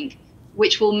planning,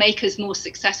 which will make us more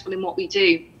successful in what we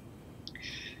do.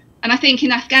 And I think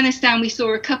in Afghanistan, we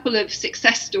saw a couple of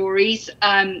success stories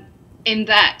in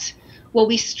that, well,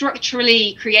 we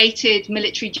structurally created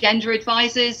military gender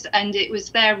advisors, and it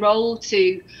was their role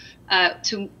to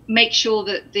make sure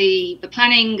that the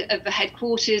planning of the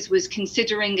headquarters was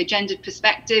considering a gendered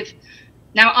perspective.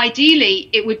 Now, ideally,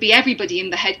 it would be everybody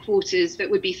in the headquarters that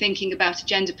would be thinking about a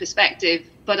gender perspective.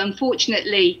 But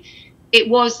unfortunately, it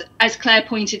was, as Claire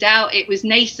pointed out, it was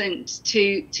nascent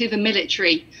to the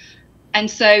military. And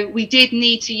so we did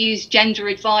need to use gender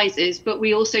advisors, but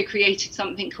we also created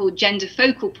something called gender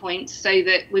focal points, so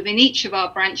that within each of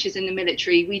our branches in the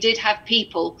military, we did have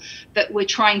people that were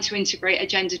trying to integrate a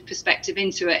gendered perspective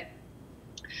into it.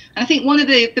 And I think one of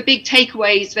the big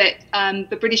takeaways that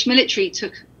the British military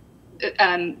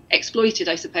exploited,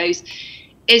 I suppose,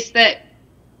 is that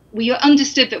we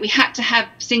understood that we had to have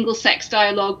single-sex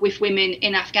dialogue with women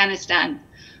in Afghanistan.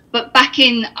 But back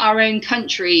in our own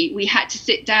country, we had to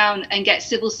sit down and get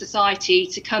civil society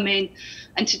to come in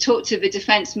and to talk to the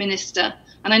defence minister.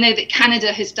 And I know that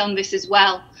Canada has done this as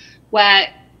well, where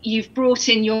you've brought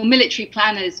in your military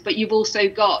planners, but you've also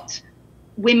got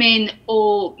women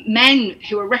or men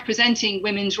who are representing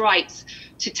women's rights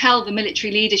to tell the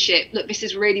military leadership, look, this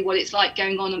is really what it's like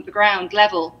going on at the ground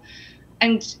level.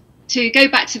 And to go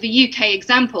back to the UK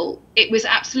example, it was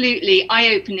absolutely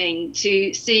eye-opening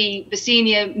to see the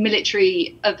senior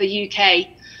military of the UK,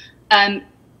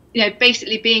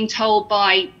 basically being told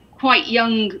by quite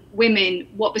young women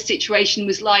what the situation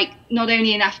was like, not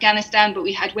only in Afghanistan, but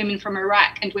we had women from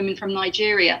Iraq and women from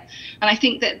Nigeria. And I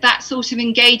think that that sort of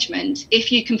engagement,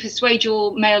 if you can persuade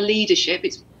your male leadership,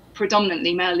 it's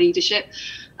predominantly male leadership,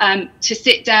 to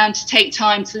sit down, to take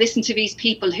time to listen to these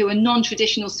people who are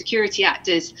non-traditional security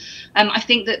actors. I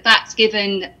think that that's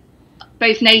given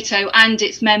both NATO and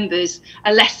its members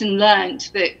a lesson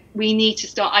learned that we need to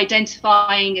start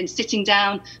identifying and sitting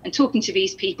down and talking to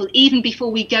these people even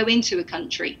before we go into a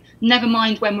country. Never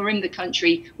mind when we're in the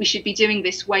country, we should be doing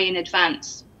this way in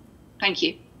advance. Thank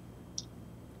you.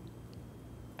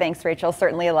 Thanks, Rachel.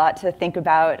 Certainly a lot to think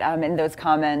about in those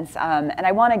comments. And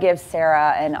I want to give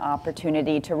Sarah an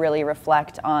opportunity to really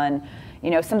reflect on,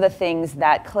 some of the things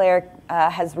that Claire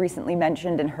has recently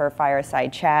mentioned in her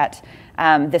fireside chat.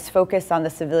 This focus on the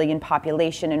civilian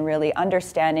population and really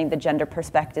understanding the gender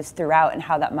perspectives throughout and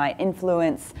how that might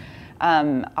influence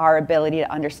our ability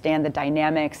to understand the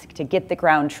dynamics, to get the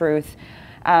ground truth.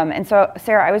 And so,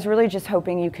 Sarah, I was really just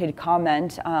hoping you could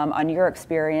comment on your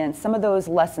experience, some of those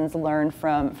lessons learned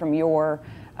from your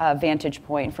vantage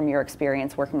point, from your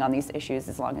experience working on these issues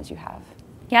as long as you have.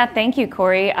 Yeah, thank you,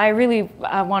 Corey. I really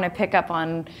want to pick up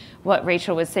on what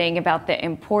Rachel was saying about the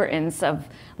importance of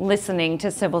listening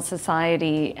to civil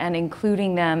society and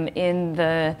including them in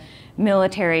the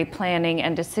military planning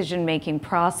and decision-making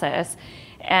process.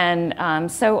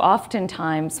 And so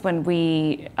oftentimes when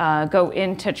we go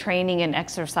into training and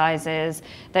exercises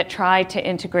that try to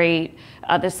integrate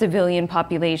the civilian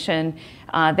population,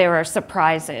 there are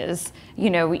surprises.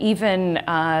 Even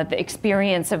the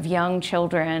experience of young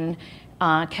children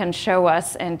can show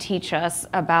us and teach us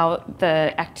about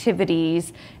the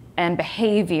activities and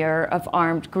behavior of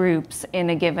armed groups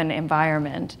in a given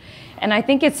environment. And I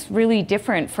think it's really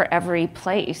different for every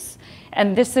place.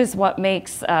 And this is what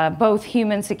makes both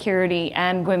human security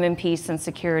and women, peace, and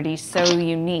security so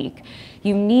unique.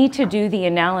 You need to do the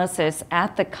analysis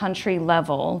at the country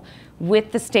level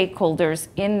with the stakeholders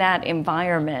in that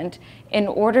environment in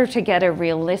order to get a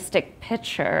realistic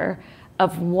picture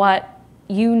of what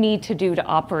you need to do to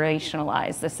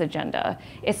operationalize this agenda.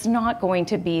 It's not going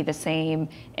to be the same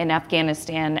in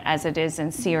Afghanistan as it is in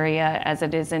Syria, as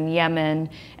it is in Yemen,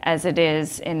 as it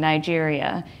is in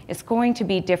Nigeria. It's going to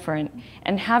be different.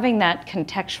 And having that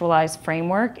contextualized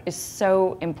framework is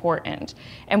so important.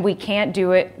 And we can't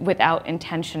do it without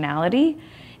intentionality.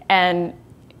 And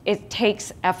it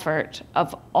takes effort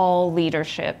of all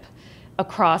leadership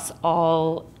across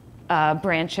all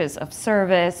branches of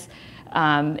service.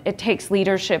 It takes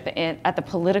leadership at the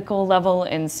political level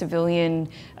in civilian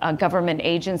government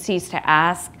agencies to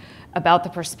ask about the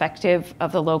perspective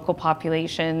of the local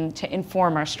population to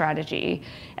inform our strategy.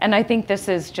 And I think this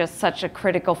is just such a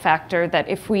critical factor that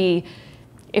if we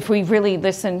really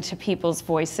listen to people's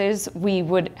voices, we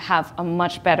would have a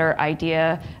much better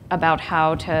idea about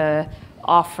how to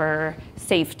offer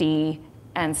safety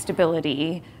and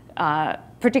stability,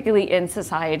 particularly in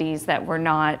societies that were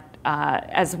not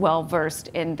as well versed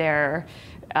in their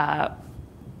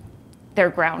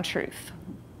ground truth.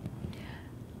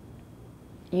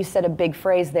 You said a big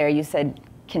phrase there. You said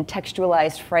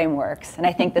contextualized frameworks. And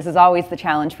I think this is always the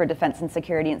challenge for defense and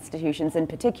security institutions in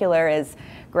particular is,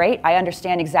 great, I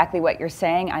understand exactly what you're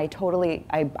saying. I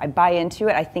buy into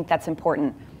it. I think that's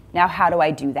important. Now, how do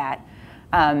I do that?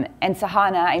 And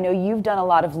Sahana, I know you've done a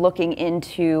lot of looking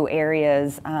into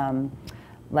areas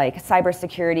like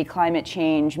cybersecurity, climate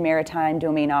change, maritime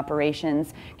domain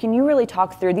operations. Can you really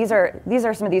talk through, these are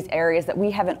some of these areas that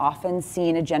we haven't often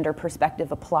seen a gender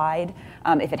perspective applied.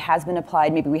 If it has been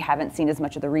applied, maybe we haven't seen as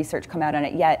much of the research come out on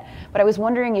it yet. But I was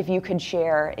wondering if you could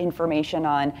share information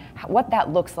on what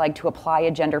that looks like to apply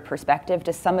a gender perspective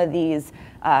to some of these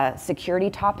security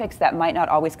topics that might not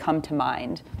always come to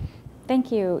mind.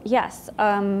 Thank you. Yes,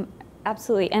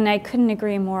 absolutely. And I couldn't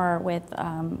agree more with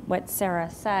what Sarah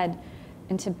said.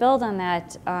 And to build on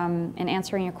that, in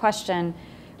answering your question,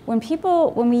 when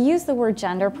we use the word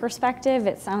gender perspective,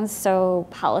 it sounds so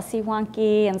policy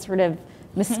wonky and sort of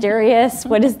mysterious.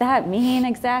 What does that mean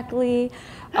exactly?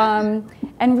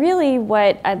 And really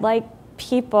what I'd like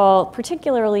people,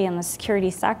 particularly in the security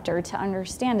sector, to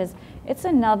understand is it's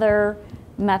another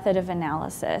method of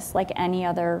analysis, like any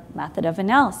other method of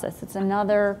analysis. It's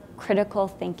another critical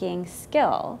thinking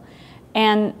skill.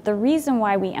 And the reason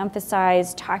why we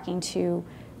emphasize talking to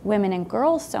women and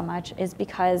girls so much is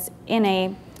because in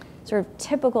a sort of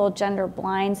typical gender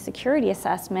blind security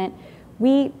assessment,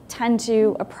 we tend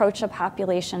to approach a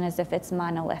population as if it's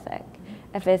monolithic,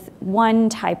 if it's one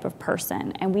type of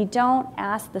person. And we don't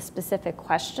ask the specific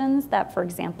questions that, for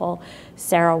example,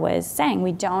 Sarah was saying.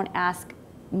 We don't ask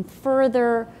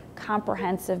further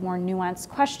comprehensive, more nuanced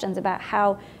questions about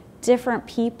how different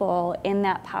people in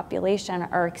that population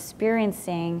are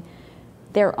experiencing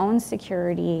their own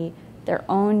security, their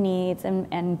own needs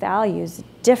and values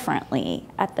differently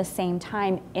at the same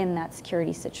time in that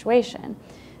security situation.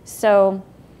 So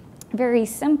very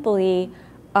simply,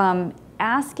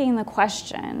 asking the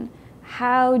question,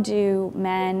 how do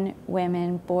men,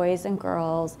 women, boys, and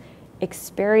girls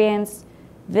experience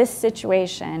this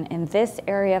situation in this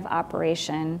area of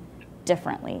operation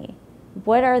differently?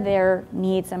 What are their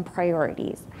needs and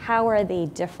priorities? How are they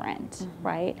different,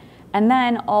 right? And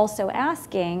then also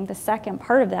asking, the second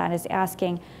part of that is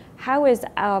asking, how is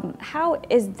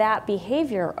that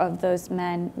behavior of those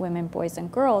men, women, boys,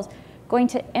 and girls going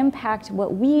to impact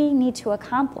what we need to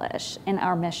accomplish in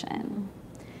our mission?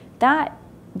 That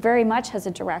very much has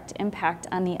a direct impact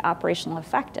on the operational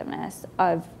effectiveness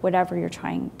of whatever you're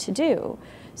trying to do.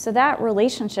 So that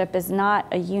relationship is not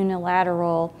a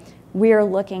unilateral, we're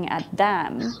looking at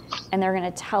them and they're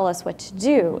going to tell us what to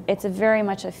do. It's very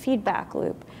much a feedback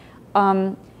loop.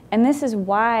 And this is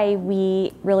why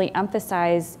we really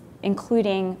emphasize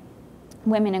including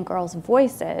women and girls'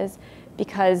 voices,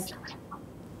 because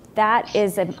that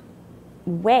is a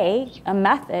way, a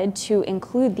method to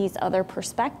include these other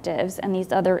perspectives and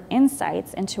these other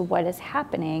insights into what is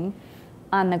happening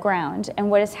on the ground and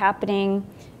what is happening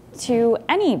to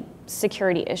any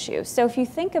security issue. So if you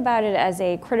think about it as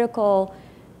a critical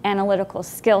analytical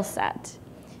skill set,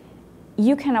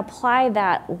 you can apply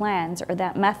that lens or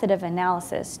that method of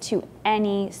analysis to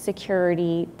any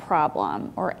security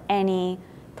problem or any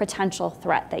potential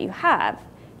threat that you have,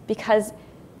 because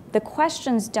the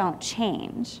questions don't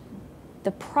change.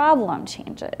 The problem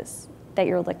changes that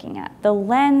you're looking at. The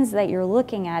lens that you're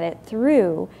looking at it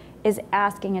through is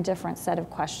asking a different set of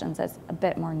questions that's a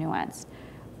bit more nuanced.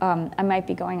 I might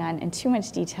be going on in too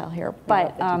much detail here,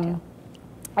 but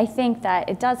I think that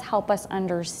it does help us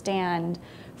understand,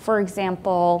 for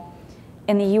example,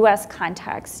 in the US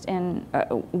context, and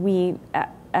we,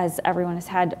 as everyone has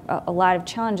had a lot of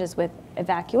challenges with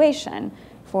evacuation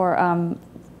for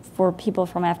people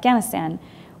from Afghanistan.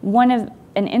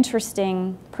 An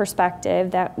interesting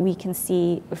perspective that we can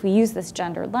see if we use this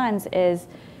gender lens is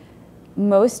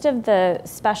most of the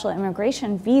special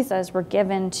immigration visas were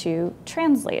given to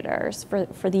translators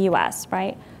for the US,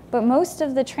 right? But most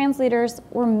of the translators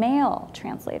were male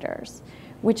translators,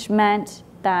 which meant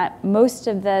that most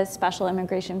of the special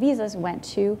immigration visas went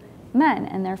to men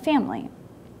and their family.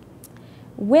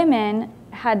 Women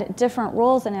had different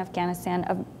roles in Afghanistan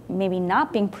of maybe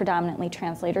not being predominantly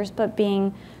translators, but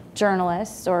being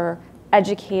journalists or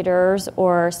educators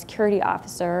or security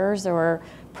officers or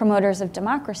promoters of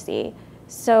democracy.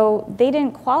 So they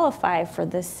didn't qualify for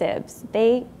the CIVs.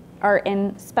 They are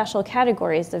in special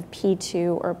categories of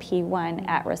P2 or P1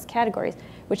 at-risk categories,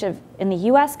 which have, in the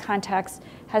US context,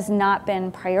 has not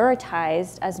been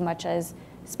prioritized as much as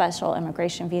special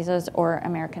immigration visas or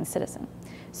American citizen.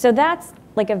 So that's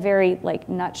like a very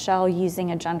nutshell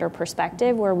using a gender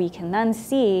perspective where we can then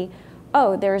see,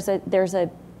 oh, there's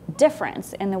a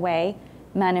difference in the way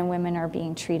men and women are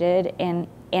being treated in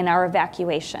our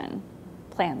evacuation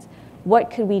plans. What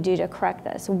could we do to correct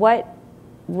this? What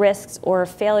risks or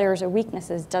failures or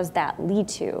weaknesses does that lead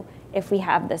to if we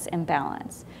have this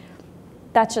imbalance?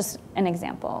 That's just an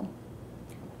example.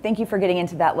 Thank you for getting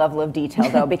into that level of detail,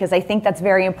 though, because I think that's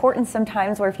very important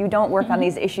sometimes, where if you don't work on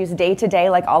these issues day to day,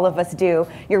 like all of us do,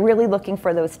 you're really looking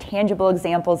for those tangible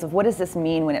examples of what does this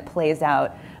mean when it plays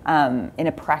out in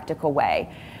a practical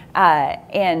way.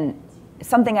 And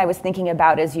something I was thinking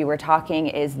about as you were talking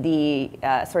is the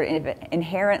sort of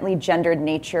inherently gendered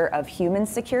nature of human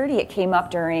security. It came up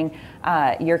during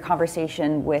your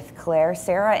conversation with Claire,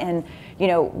 Sarah, and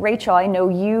Rachel, I know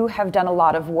you have done a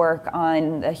lot of work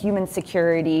on the human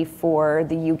security for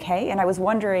the UK, and I was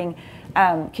wondering,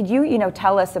 could you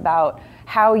tell us about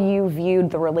how you viewed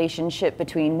the relationship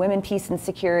between women, peace, and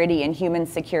security and human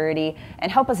security,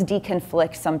 and help us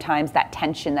deconflict sometimes that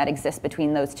tension that exists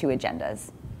between those two agendas?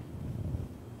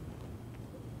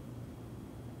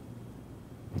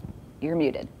 You're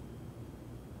muted.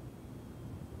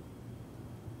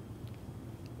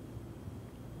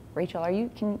 Rachel,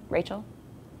 Rachel?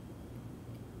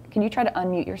 Can you try to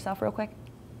unmute yourself real quick?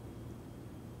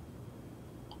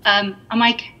 Am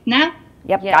I now?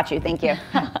 Yep, yeah. Got you, thank you.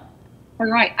 All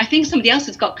right, I think somebody else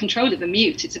has got control of the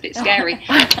mute. It's a bit scary.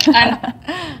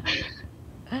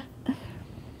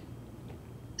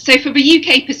 So from a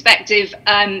UK perspective,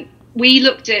 we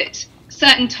looked at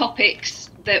certain topics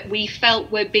that we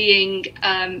felt were being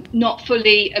not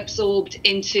fully absorbed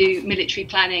into military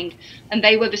planning. And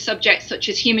they were the subjects such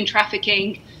as human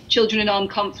trafficking, children in armed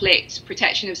conflict,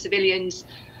 protection of civilians,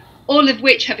 all of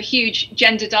which have a huge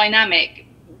gender dynamic.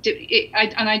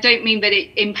 And I don't mean that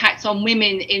it impacts on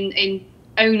women in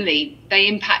only, they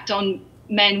impact on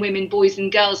men, women, boys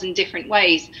and girls in different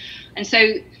ways. And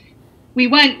so we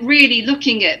weren't really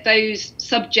looking at those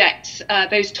subjects,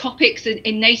 those topics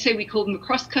in NATO. We call them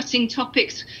cross-cutting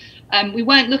topics. We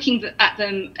weren't looking at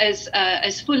them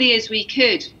as fully as we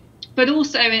could. But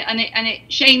also,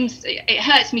 it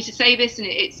hurts me to say this, and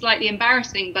it's slightly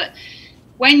embarrassing, but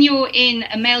when you're in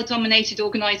a male-dominated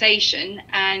organization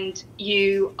and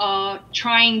you are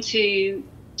trying to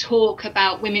talk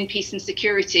about women, peace and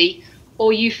security,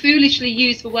 or you foolishly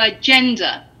use the word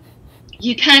gender,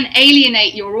 you can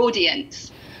alienate your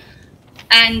audience.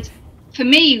 And for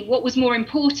me, what was more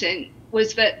important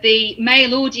was that the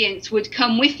male audience would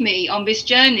come with me on this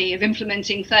journey of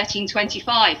implementing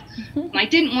 1325. And I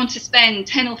didn't want to spend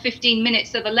 10 or 15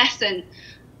 minutes of a lesson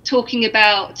talking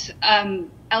about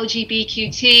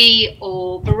LGBTQ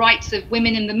or the rights of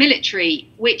women in the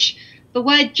military, which the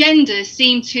word gender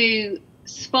seemed to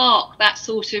spark that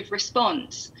sort of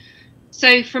response.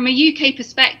 So from a UK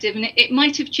perspective, and it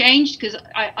might have changed because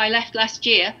I left last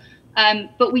year,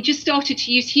 but we just started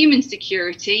to use human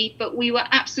security, but we were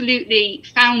absolutely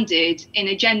founded in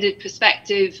a gendered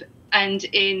perspective and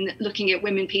in looking at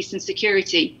women, peace and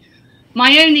security.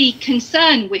 My only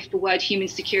concern with the word human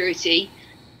security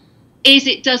is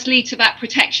it does lead to that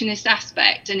protectionist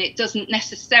aspect, and it doesn't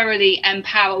necessarily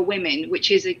empower women, which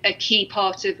is a key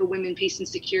part of the women, peace and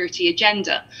security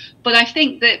agenda. But I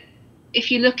think that if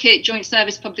you look at Joint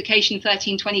Service Publication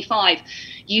 1325,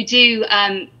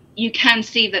 you can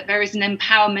see that there is an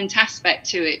empowerment aspect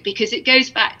to it, because it goes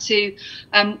back to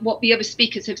what the other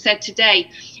speakers have said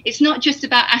today. It's not just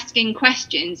about asking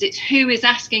questions, it's who is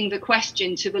asking the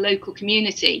question to the local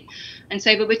community. And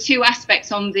so there were two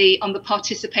aspects on the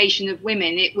participation of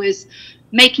women. It was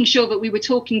making sure that we were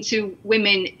talking to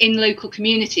women in local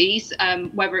communities,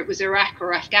 whether it was Iraq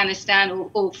or Afghanistan,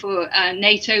 or for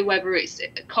NATO, whether it's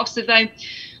Kosovo,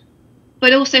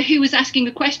 but also who was asking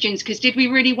the questions, because did we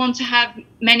really want to have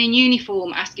men in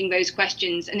uniform asking those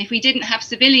questions? And if we didn't have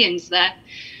civilians there,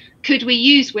 could we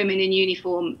use women in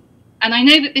uniform? And I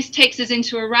know that this takes us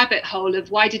into a rabbit hole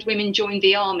of why did women join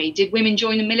the army? Did women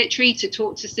join the military to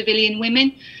talk to civilian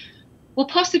women? Well,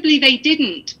 possibly they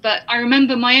didn't, but I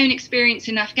remember my own experience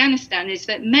in Afghanistan is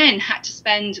that men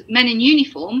in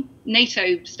uniform,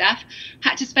 NATO staff,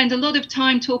 had to spend a lot of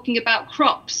time talking about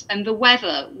crops and the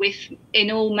weather in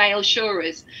all male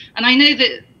shuras. And I know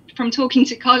that from talking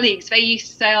to colleagues, they used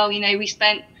to say, oh, we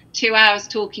spent 2 hours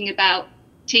talking about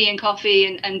tea and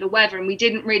coffee and the weather, and we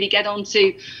didn't really get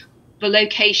onto the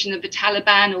location of the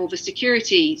Taliban or the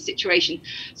security situation.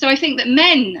 So I think that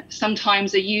men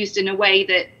sometimes are used in a way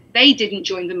that they didn't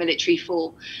join the military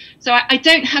for. So I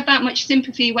don't have that much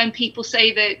sympathy when people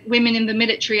say that women in the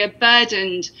military are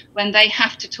burdened when they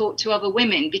have to talk to other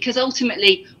women, because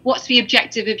ultimately, what's the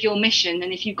objective of your mission?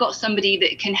 And if you've got somebody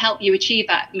that can help you achieve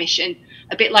that mission,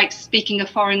 a bit like speaking a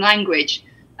foreign language,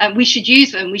 we should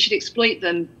use them, we should exploit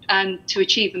them to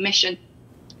achieve the mission.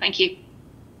 Thank you.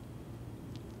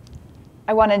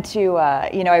 I wanted to,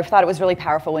 I thought it was really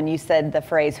powerful when you said the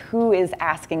phrase, who is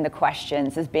asking the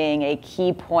questions, as being a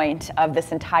key point of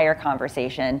this entire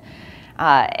conversation.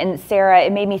 And Sarah,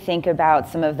 it made me think about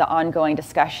some of the ongoing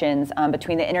discussions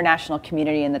between the international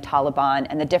community and the Taliban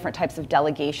and the different types of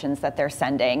delegations that they're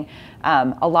sending.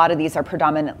 A lot of these are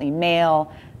predominantly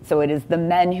male, so it is the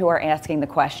men who are asking the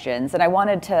questions. And I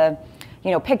wanted to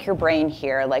pick your brain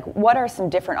here. Like, what are some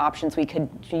different options we could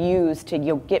use to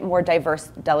get more diverse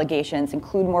delegations,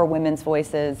 include more women's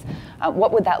voices?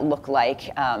 What would that look like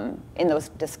in those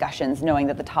discussions, knowing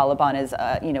that the Taliban is,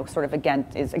 sort of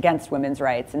against women's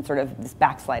rights and sort of this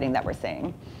backsliding that we're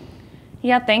seeing?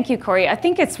 Yeah, thank you, Corey. I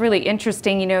think it's really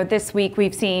interesting. This week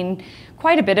we've seen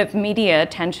quite a bit of media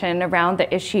attention around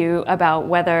the issue about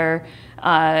whether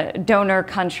donor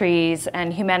countries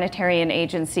and humanitarian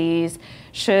agencies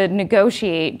should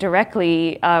negotiate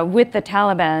directly with the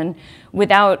Taliban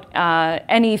without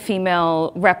any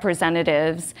female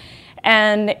representatives.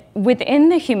 And within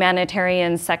the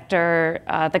humanitarian sector,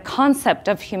 the concept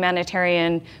of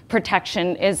humanitarian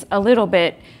protection is a little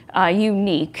bit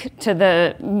unique to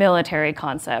the military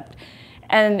concept.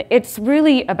 And it's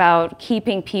really about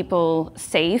keeping people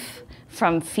safe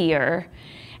from fear.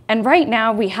 And right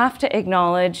now, we have to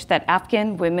acknowledge that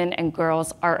Afghan women and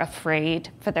girls are afraid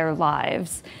for their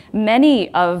lives.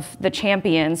 Many of the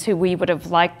champions who we would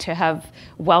have liked to have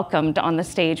welcomed on the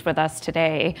stage with us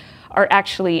today are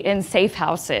actually in safe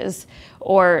houses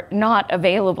or not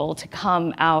available to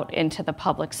come out into the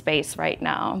public space right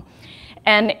now.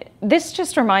 And this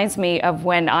just reminds me of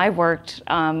when I worked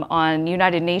on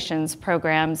United Nations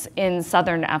programs in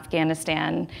southern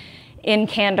Afghanistan, in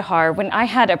Kandahar, when I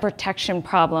had a protection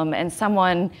problem and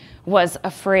someone was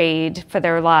afraid for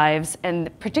their lives,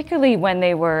 and particularly when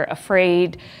they were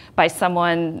afraid by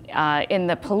someone in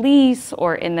the police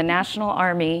or in the National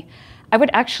Army, I would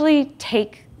actually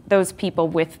take those people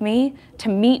with me to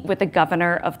meet with the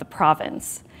governor of the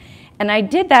province. And I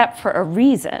did that for a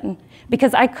reason,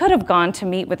 because I could have gone to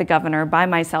meet with the governor by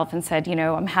myself and said,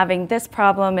 I'm having this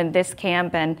problem in this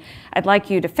camp and I'd like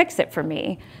you to fix it for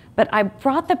me. But I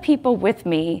brought the people with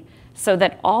me so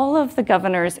that all of the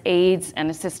governor's aides and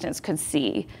assistants could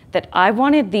see that I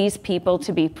wanted these people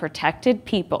to be protected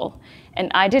people,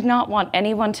 and I did not want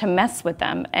anyone to mess with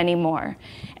them anymore.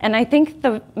 And I think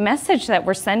the message that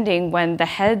we're sending when the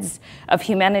heads of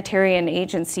humanitarian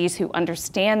agencies who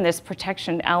understand this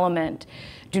protection element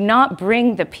do not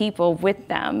bring the people with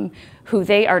them who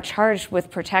they are charged with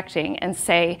protecting and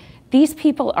say, these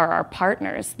people are our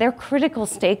partners, they're critical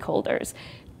stakeholders.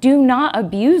 Do not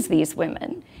abuse these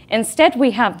women. Instead,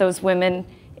 we have those women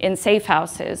in safe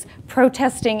houses,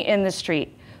 protesting in the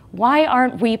street. Why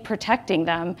aren't we protecting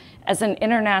them as an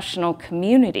international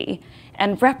community?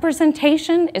 And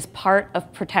representation is part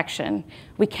of protection.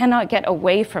 We cannot get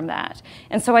away from that.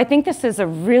 And so I think this is a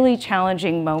really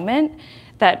challenging moment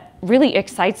that really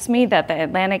excites me that the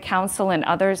Atlantic Council and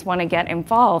others want to get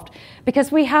involved,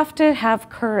 because we have to have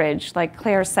courage, like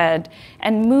Claire said,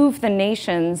 and move the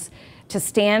nations to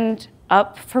stand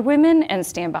up for women and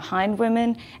stand behind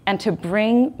women and to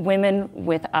bring women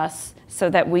with us so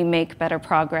that we make better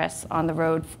progress on the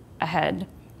road ahead.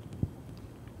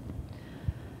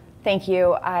 Thank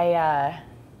you.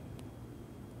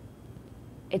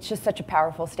 It's just such a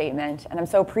powerful statement, and I'm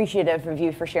so appreciative of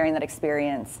you for sharing that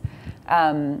experience.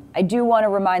 I do want to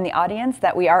remind the audience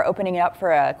that we are opening it up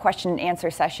for a question and answer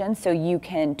session, so you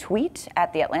can tweet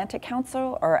at the Atlantic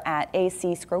Council or at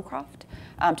AC Scrowcroft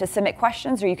to submit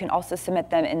questions, or you can also submit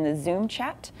them in the Zoom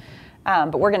chat.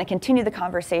 But we're going to continue the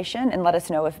conversation and let us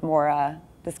know if more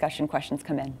discussion questions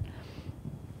come in.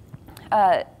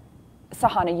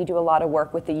 Sahana, you do a lot of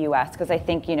work with the U.S. because I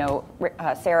think,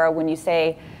 Sarah, when you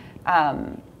say,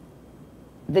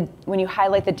 when you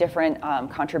highlight the different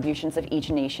contributions of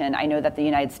each nation, I know that the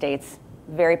United States,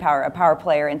 a power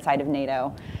player inside of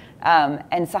NATO.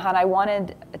 And Sahana, I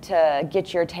wanted to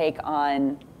get your take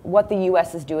on what the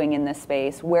U.S. is doing in this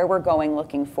space, where we're going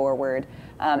looking forward,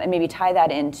 and maybe tie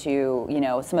that into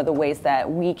some of the ways that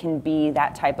we can be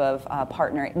that type of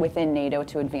partner within NATO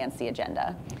to advance the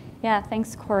agenda. Yeah,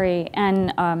 thanks, Corey,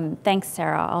 and thanks,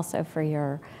 Sarah, also for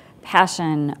your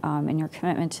passion and your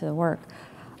commitment to the work.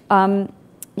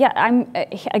 Yeah,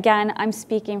 I'm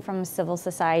speaking from a civil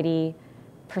society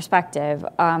perspective.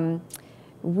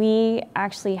 We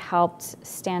actually helped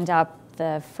stand up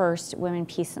the first Women,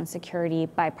 Peace, and Security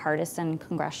bipartisan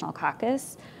congressional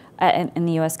caucus in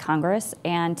the U.S. Congress,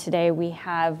 and today we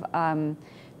have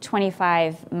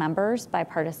 25 members,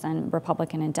 bipartisan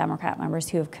Republican and Democrat members,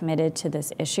 who have committed to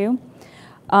this issue.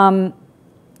 And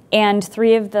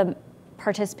 3 of the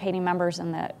participating members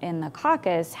in the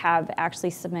caucus have actually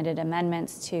submitted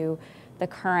amendments to the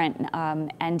current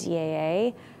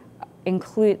NDAA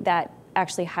that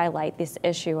actually highlight this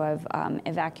issue of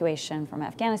evacuation from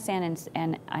Afghanistan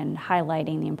and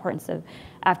highlighting the importance of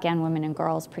Afghan women and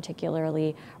girls,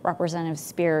 particularly Representative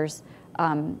Spear's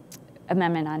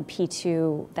amendment on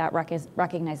P2 that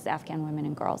recognizes Afghan women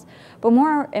and girls. But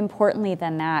more importantly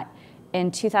than that, in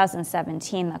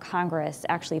 2017, the Congress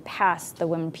actually passed the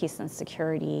Women, Peace, and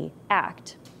Security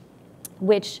Act,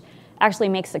 which actually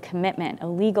makes a commitment, a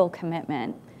legal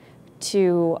commitment,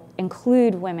 to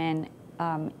include women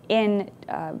in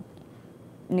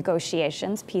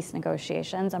negotiations, peace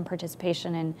negotiations, and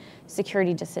participation in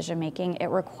security decision-making. It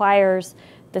requires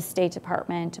the State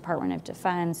Department, Department of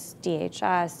Defense,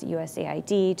 DHS,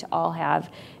 USAID to all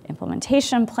have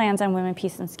implementation plans on women,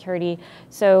 peace, and security.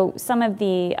 So some of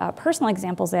the personal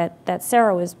examples that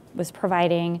Sarah was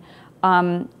providing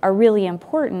are really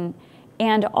important.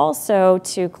 And also,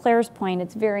 to Claire's point,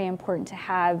 it's very important to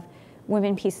have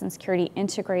women, peace, and security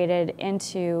integrated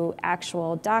into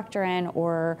actual doctrine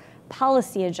or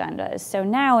policy agendas. So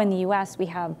now in the US, we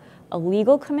have a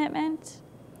legal commitment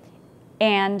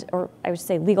or I would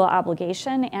say legal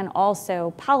obligation, and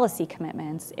also policy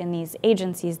commitments in these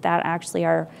agencies that actually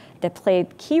that play a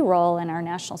key role in our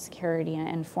national security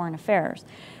and foreign affairs.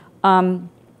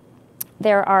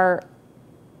 There are,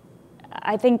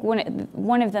 I think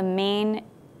one of the main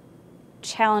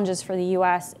challenges for the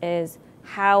US is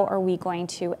how are we going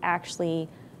to actually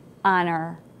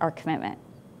honor our commitment?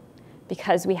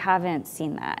 Because we haven't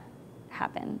seen that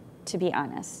happen, to be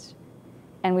honest.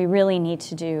 And we really need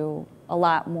to do a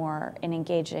lot more in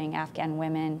engaging Afghan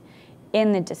women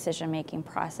in the decision-making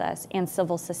process and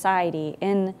civil society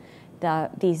in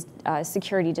these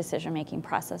security decision-making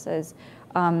processes.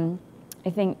 I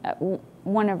think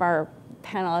one of our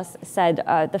panelists said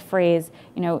the phrase,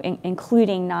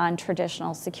 including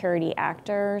non-traditional security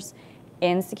actors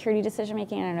in security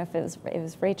decision-making. I don't know if it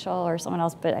was Rachel or someone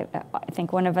else, but I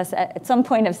think one of us at some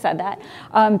point have said that,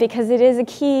 because it is a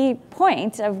key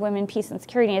point of women, peace, and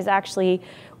security. Is actually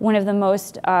one of the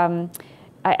most, I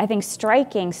think,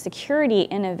 striking security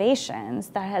innovations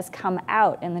that has come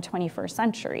out in the 21st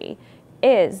century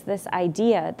is this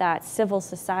idea that civil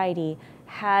society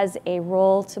has a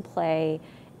role to play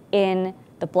in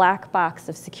the black box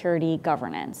of security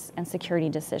governance and security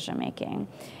decision-making.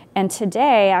 And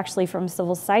today, actually, from a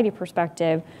civil society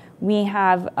perspective, we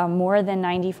have more than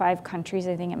 95 countries,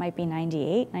 I think it might be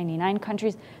 98, 99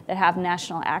 countries that have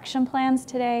national action plans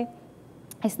today.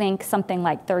 I think something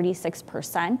like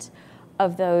 36%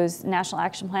 of those national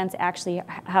action plans actually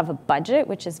have a budget,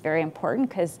 which is very important,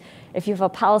 because if you have a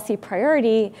policy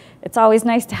priority, it's always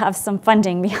nice to have some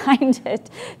funding behind it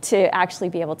to actually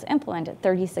be able to implement it.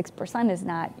 36% is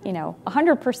not,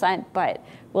 100%, but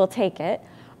we'll take it.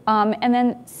 And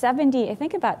then I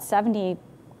think about 70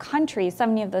 countries,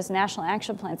 70 of those national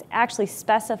action plans actually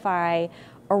specify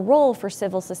a role for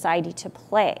civil society to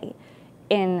play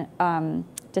in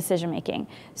decision-making.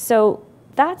 So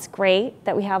that's great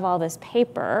that we have all this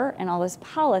paper and all this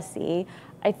policy.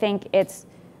 I think it's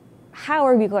how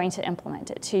are we going to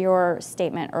implement it? To your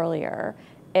statement earlier,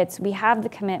 we have the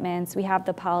commitments, we have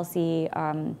the policy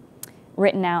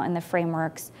written out in the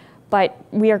frameworks, but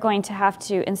we are going to have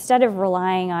to, instead of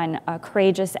relying on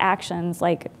courageous actions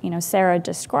like Sarah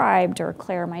described or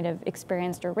Claire might have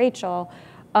experienced or Rachel,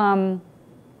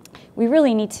 we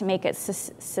really need to make it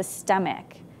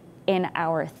systemic in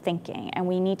our thinking, and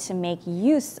we need to make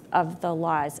use of the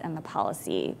laws and the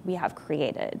policy we have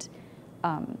created.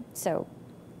 So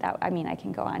that, I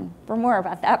can go on for more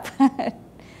about that, but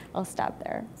I'll stop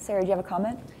there. Sarah, do you have a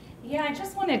comment? Yeah, I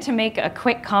just wanted to make a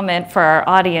quick comment for our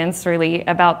audience, really,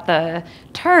 about the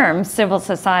term civil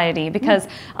society, because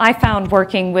I found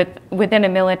working within a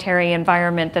military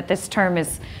environment that this term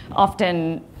is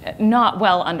often not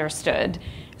well understood.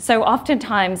 So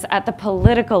oftentimes at the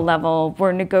political level,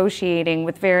 we're negotiating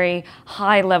with very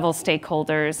high-level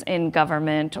stakeholders in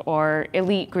government or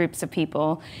elite groups of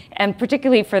people. And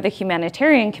particularly for the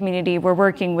humanitarian community, we're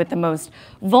working with the most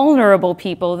vulnerable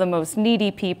people, the most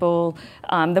needy people,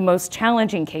 the most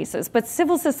challenging cases. But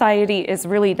civil society is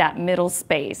really that middle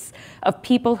space of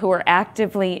people who are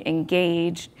actively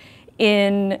engaged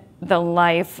in the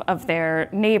life of their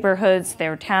neighborhoods,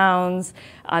 their towns,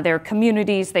 their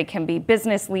communities. They can be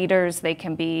business leaders, they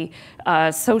can be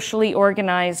socially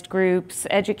organized groups,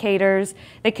 educators.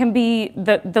 They can be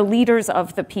the leaders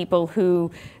of the people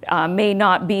who may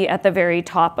not be at the very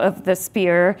top of the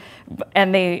spear,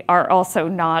 and they are also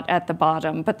not at the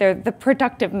bottom, but they're the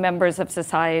productive members of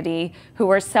society who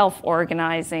are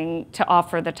self-organizing to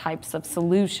offer the types of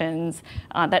solutions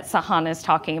that Sahana is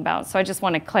talking about. So I just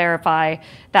want to clarify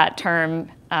that term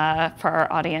for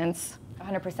our audience.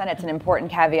 100%, it's an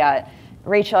important caveat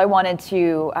Rachel, I wanted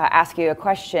to ask you a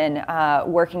question.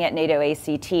 Working at NATO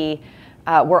ACT,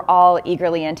 we're all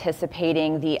eagerly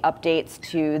anticipating the updates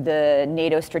to the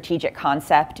NATO strategic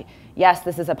concept. Yes,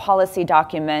 this is a policy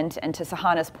document, and to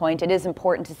Sahana's point, it is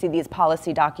important to see these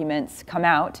policy documents come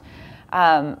out.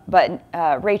 But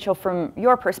Rachel, from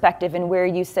your perspective and where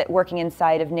you sit working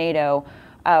inside of NATO,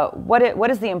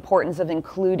 what is the importance of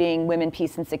including women,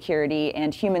 peace, and security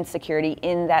and human security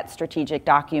in that strategic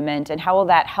document, and how will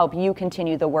that help you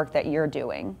continue the work that you're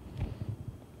doing?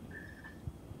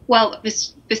 Well,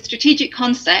 the strategic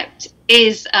concept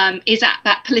is at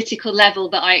that political level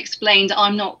that I explained.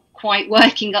 I'm not quite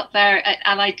working up there at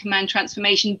Allied Command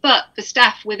Transformation, but the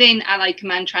staff within Allied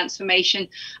Command Transformation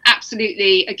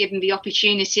absolutely are given the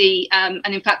opportunity, and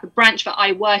in fact the branch that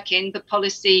I work in, the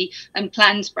policy and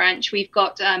plans branch, we've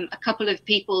got a couple of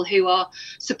people who are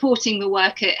supporting the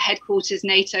work at headquarters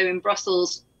NATO in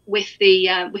Brussels with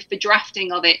the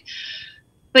drafting of it.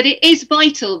 But it is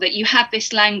vital that you have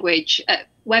this language,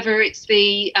 whether it's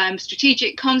the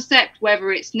strategic concept,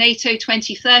 whether it's NATO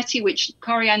 2030, which,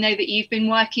 Corey, I know that you've been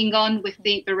working on with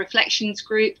the reflections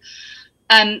group,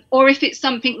 or if it's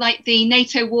something like the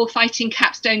NATO warfighting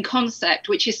capstone concept,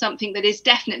 which is something that is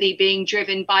definitely being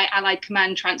driven by Allied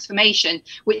Command Transformation,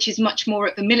 which is much more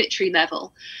at the military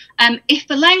level. If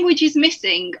the language is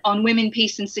missing on women,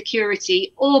 peace and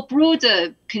security, or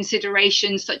broader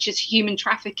considerations such as human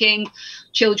trafficking,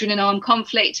 children in armed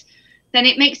conflict, then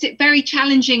it makes it very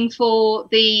challenging for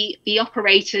the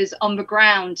operators on the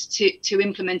ground to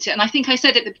implement it. And I think I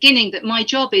said at the beginning that my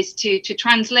job is to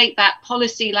translate that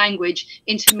policy language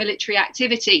into military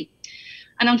activity.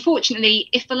 And unfortunately,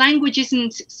 if the language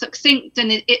isn't succinct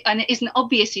and it isn't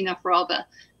obvious enough, rather,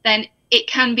 then it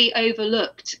can be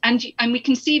overlooked. And we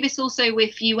can see this also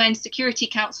with UN Security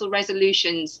Council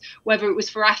resolutions, whether it was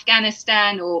for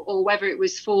Afghanistan or whether it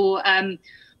was for, I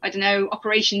don't know,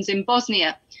 operations in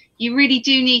Bosnia. You really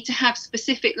do need to have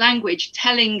specific language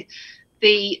telling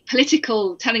the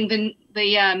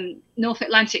North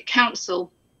Atlantic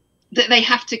Council that they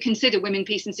have to consider women,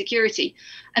 peace and security.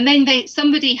 And then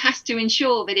somebody has to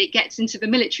ensure that it gets into the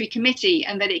military committee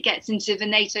and that it gets into the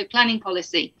NATO planning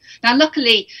policy. Now,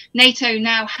 luckily, NATO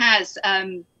now has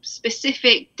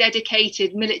specific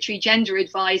dedicated military gender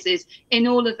advisors in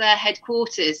all of their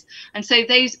headquarters. And so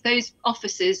those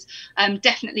officers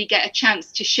definitely get a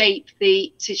chance to shape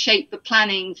the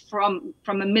planning from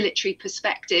a military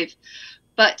perspective.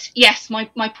 But yes, my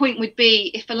point would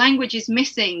be, if the language is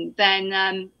missing,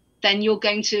 then you're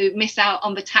going to miss out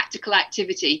on the tactical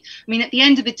activity. I mean, at the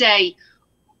end of the day,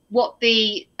 what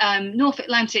the North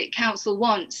Atlantic Council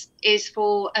wants is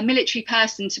for a military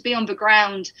person to be on the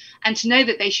ground and to know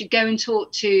that they should go and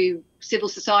talk to civil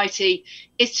society,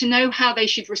 is to know how they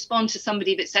should respond to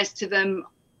somebody that says to them,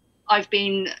 I've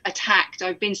been attacked,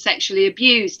 I've been sexually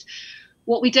abused.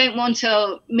 What we don't want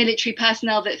are military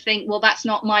personnel that think, well, that's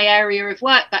not my area of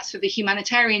work, that's for the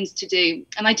humanitarians to do.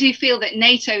 And I do feel that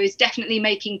NATO is definitely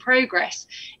making progress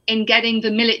in getting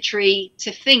the military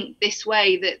to think this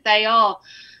way, that they are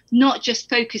not just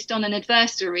focused on an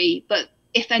adversary, but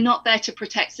if they're not there to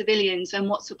protect civilians, then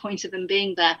what's the point of them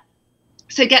being there?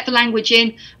 So get the language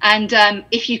in, and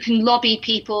if you can lobby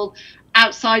people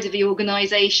outside of the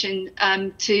organisation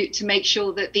to make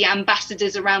sure that the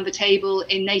ambassadors around the table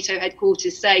in NATO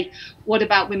headquarters say, what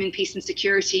about women, peace and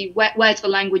security? Where's the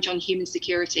language on human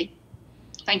security?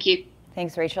 Thank you.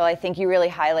 Thanks, Rachel. I think you really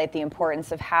highlight the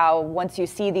importance of how once you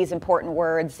see these important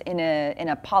words in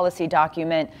a policy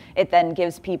document, it then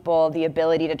gives people the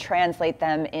ability to translate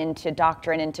them into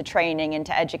doctrine, into training,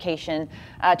 into education,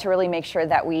 to really make sure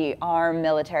that we arm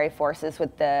military forces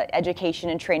with the education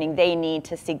and training they need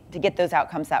to get those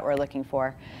outcomes that we're looking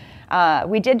for.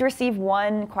 We did receive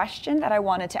one question that I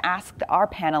wanted to ask our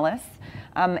panelists.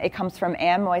 It comes from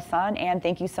Anne Moisan. Anne,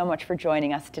 thank you so much for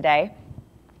joining us today.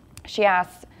 She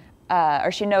asks,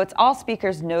 she notes, all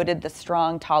speakers noted the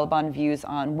strong Taliban views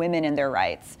on women and their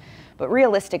rights. But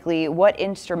realistically, what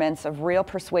instruments of real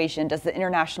persuasion does the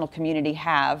international community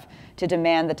have to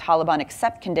demand the Taliban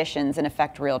accept conditions and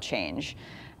effect real change?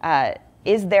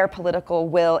 Is there political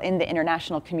will in the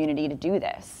international community to do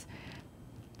this?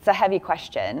 It's a heavy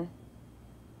question.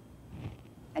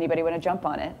 Anybody want to jump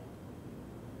on it?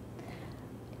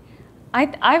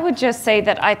 I would just say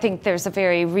that I think there's a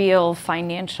very real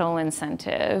financial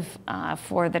incentive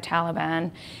for the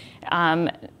Taliban,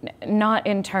 not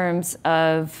in terms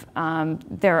of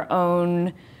their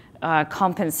own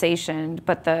compensation,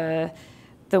 but the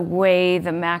way the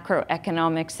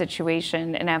macroeconomic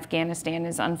situation in Afghanistan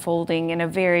is unfolding in a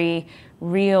very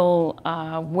real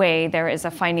way there is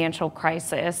a financial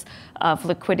crisis of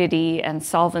liquidity and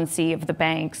solvency of the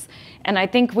banks. And I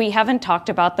think we haven't talked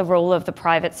about the role of the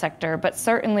private sector, but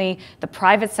certainly the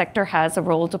private sector has a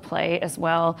role to play as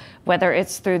well, whether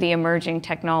it's through the emerging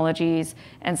technologies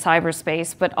and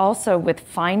cyberspace, but also with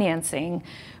financing.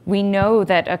 We know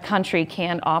that a country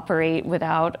can't operate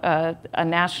without a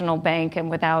national bank and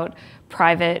without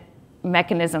private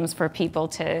mechanisms for people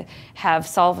to have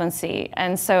solvency.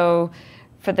 And so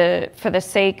for the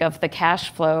sake of the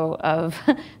cash flow of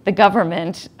the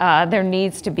government, there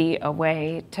needs to be a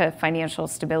way to financial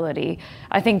stability.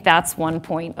 I think that's one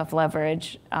point of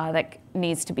leverage that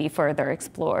needs to be further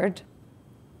explored.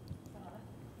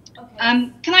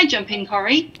 Can I jump in,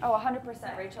 Corey? Oh,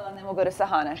 100%, Rachel, and then we'll go to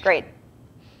Sahana. Great.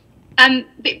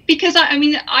 Because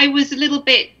I was a little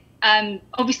bit,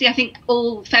 obviously I think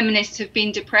all feminists have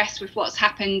been depressed with what's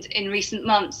happened in recent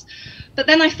months. But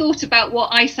then I thought about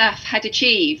what ISAF had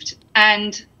achieved.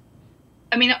 And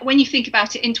I mean, when you think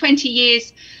about it, in 20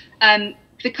 years,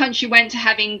 the country went to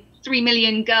having 3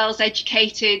 million girls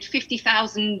educated,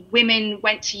 50,000 women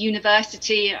went to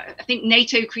university. I think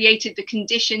NATO created the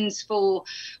conditions for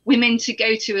women to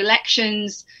go to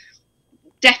elections.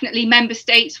 Definitely member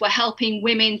states were helping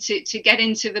women to get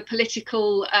into the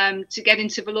political, to get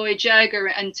into the lawyer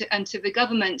jirga and to the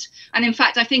government. And in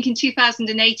fact, I think in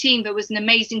 2018, there was an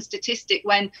amazing statistic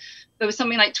when there was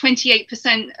something like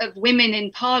 28% of women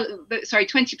in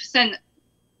 20%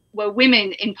 were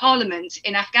women in parliament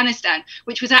in Afghanistan,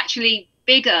 which was actually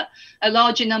bigger, a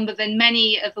larger number than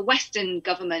many of the Western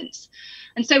governments.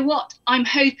 And so what I'm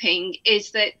hoping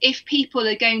is that if people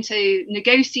are going to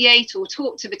negotiate or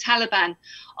talk to the Taliban,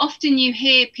 often you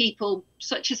hear people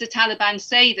such as the Taliban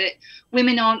say that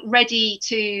women aren't ready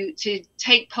to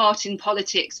take part in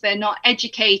politics. They're not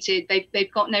educated.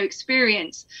 They've got no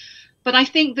experience. But I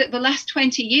think that the last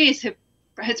 20 years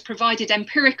has provided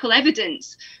empirical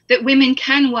evidence that women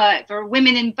can work. There are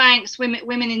women in banks,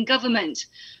 women in government.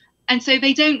 And so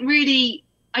they don't really,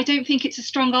 I don't think it's a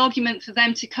strong argument for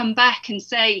them to come back and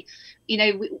say, you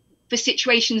know, the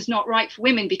situation's not right for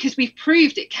women, because we've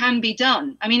proved it can be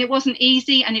done. I mean, it wasn't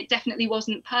easy and it definitely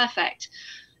wasn't perfect.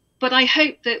 But I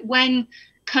hope that when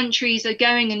countries are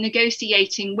going and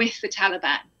negotiating with the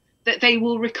Taliban, that they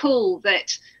will recall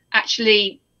that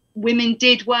actually women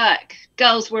did work,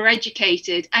 girls were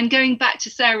educated. And going back to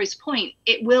Sarah's point,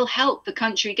 it will help the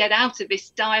country get out of this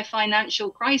dire financial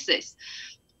crisis.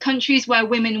 Countries where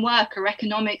women work are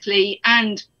economically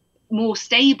and more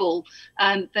stable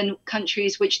than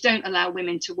countries which don't allow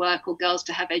women to work or girls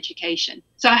to have education.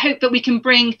 So I hope that we can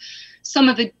bring some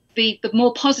of the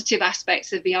more positive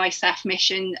aspects of the ISAF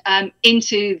mission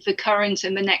into the current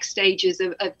and the next stages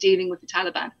of dealing with the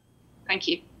Taliban. Thank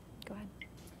you. Go ahead.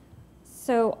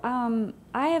 So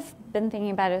I have been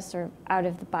thinking about a sort of out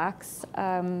of the box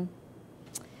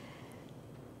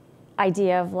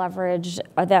idea of leverage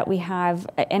that we have,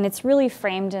 and it's really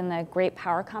framed in the great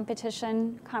power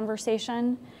competition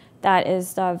conversation that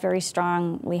is very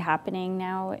strongly happening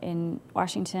now in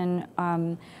Washington.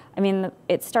 I mean,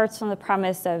 it starts from the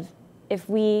premise of if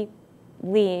we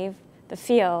leave the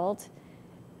field,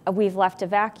 we've left a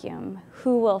vacuum.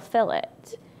 Who will fill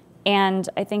it? And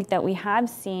I think that we have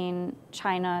seen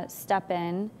China step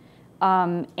in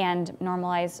and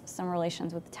normalize some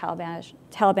relations with the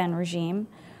Taliban regime.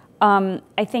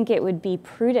 I think it would be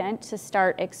prudent to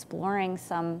start exploring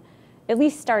at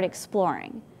least start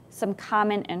exploring some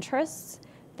common interests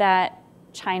that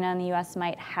China and the US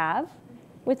might have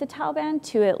with the Taliban,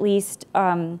 to at least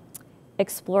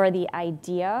explore the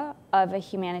idea of a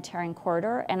humanitarian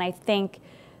corridor. And I think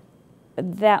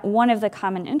that one of the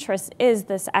common interests is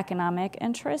this economic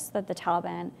interest that the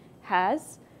Taliban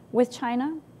has with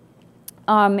China.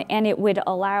 And it would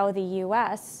allow the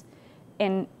US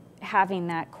in having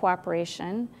that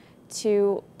cooperation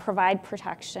to provide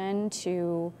protection,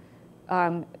 to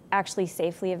actually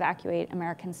safely evacuate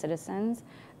American citizens.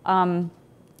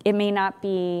 It may not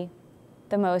be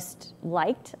the most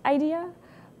liked idea,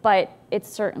 but it's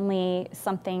certainly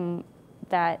something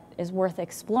that is worth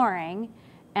exploring.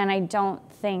 And I don't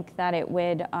think that it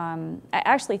would, I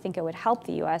actually think it would help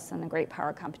the US in the great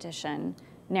power competition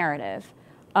narrative.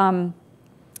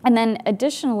 And then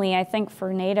additionally, I think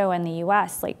for NATO and the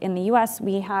US, like in the US,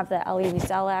 we have the Elie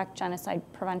Wiesel Act, Genocide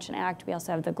Prevention Act. We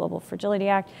also have the Global Fragility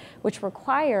Act, which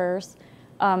requires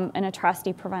an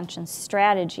atrocity prevention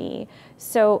strategy.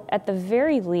 So at the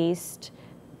very least,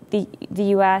 the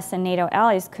US and NATO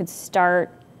allies could start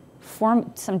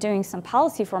doing some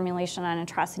policy formulation on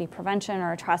atrocity prevention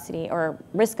or atrocity or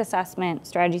risk assessment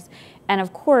strategies. And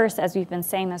of course, as we've been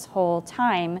saying this whole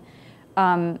time,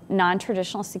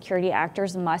 non-traditional security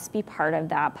actors must be part of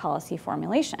that policy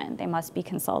formulation. They must be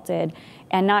consulted,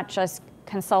 and not just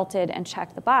consulted and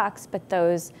check the box, but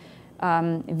those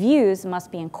views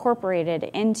must be incorporated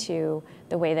into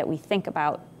the way that we think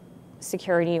about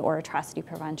security or atrocity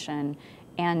prevention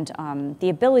and the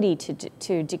ability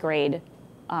to degrade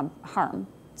harm.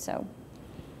 So,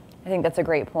 I think that's a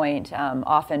great point.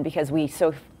 Often, because we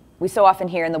so often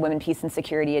hear in the Women, Peace, and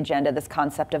Security agenda this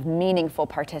concept of meaningful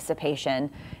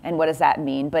participation, and what does that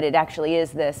mean? But it actually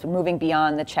is this moving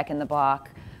beyond the check in the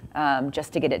block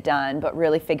just to get it done, but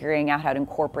really figuring out how to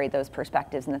incorporate those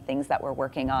perspectives and the things that we're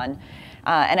working on.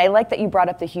 And I like that you brought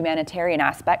up the humanitarian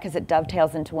aspect, because it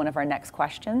dovetails into one of our next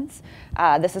questions.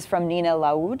 This is from Nina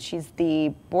Laoud. She's the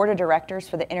Board of Directors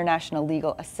for the International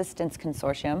Legal Assistance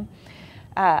Consortium.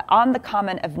 On the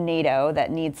comment that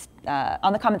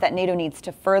NATO needs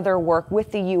to further work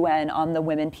with the UN on the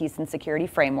Women, Peace, and Security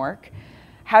framework,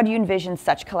 how do you envision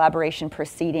such collaboration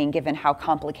proceeding, given how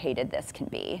complicated this can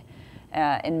be?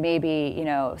 And maybe, you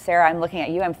know, Sarah, I'm looking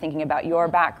at you, I'm thinking about your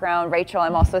background. Rachel,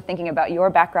 I'm also thinking about your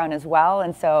background as well.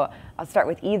 And so I'll start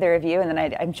with either of you, and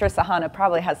then I'm sure Sahana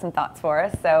probably has some thoughts for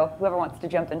us. So whoever wants to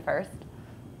jump in first.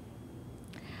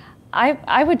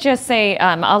 I would just say,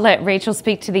 I'll let Rachel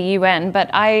speak to the UN, but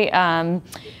I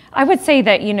would say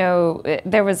that, you know,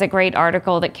 there was a great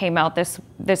article that came out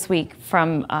this week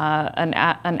from an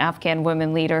Afghan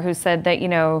women leader who said that, you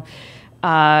know,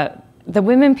 the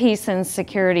Women, Peace, and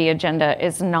Security agenda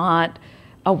is not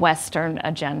a Western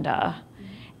agenda.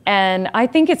 And I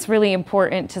think it's really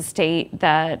important to state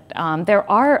that there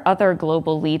are other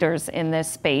global leaders in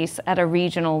this space at a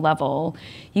regional level.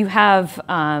 You have,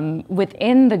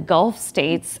 within the Gulf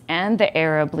states and the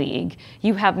Arab League,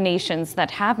 you have nations that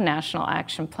have national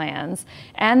action plans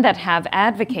and that have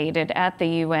advocated at the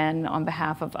UN on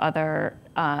behalf of other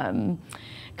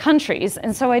countries.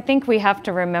 And so I think we have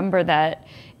to remember that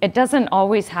it doesn't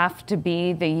always have to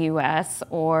be the US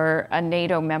or a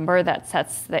NATO member that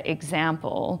sets the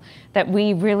example, that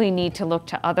we really need to look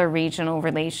to other regional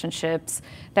relationships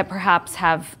that perhaps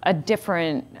have a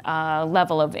different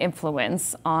level of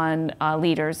influence on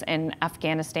leaders in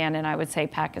Afghanistan, and I would say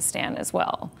Pakistan as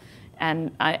well.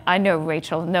 And I know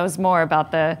Rachel knows more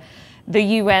about the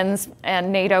UN's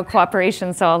and NATO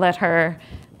cooperation, so I'll let her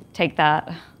take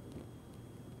that.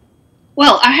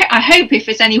 Well, I hope if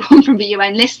there's anyone from the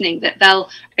UN listening that they'll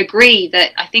agree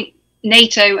that I think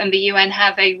NATO and the UN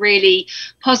have a really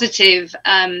positive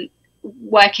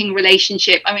working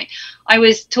relationship. I mean, I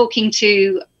was talking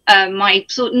to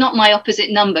not my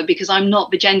opposite number, because I'm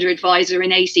not the gender advisor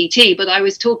in ACT, but I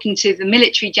was talking to the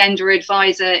military gender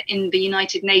advisor in the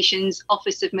United Nations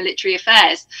Office of Military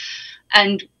Affairs.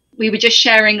 And we were just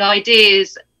sharing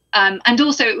ideas. And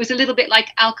also it was a little bit like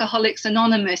Alcoholics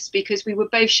Anonymous, because we were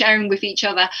both sharing with each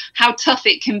other how tough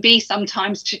it can be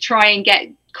sometimes to try and get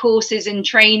courses and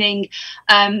training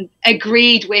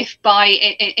agreed with by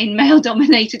in male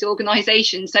dominated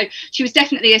organizations. So she was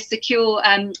definitely a secure,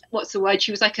 what's the word?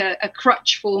 She was like a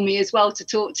crutch for me as well to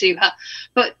talk to her.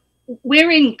 But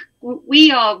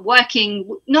we are working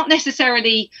not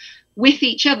necessarily with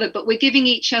each other, but we're giving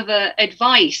each other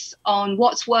advice on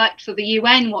what's worked for the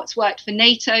UN, what's worked for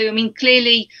NATO. I mean,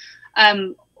 clearly,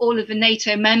 all of the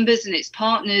NATO members and its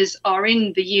partners are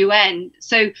in the UN.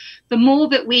 So the more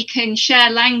that we can share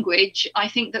language, I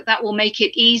think that will make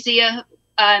it easier,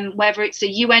 whether it's a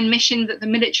UN mission that the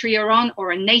military are on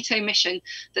or a NATO mission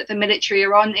that the military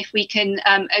are on, if we can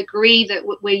agree that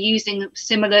we're using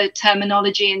similar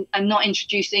terminology and not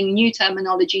introducing new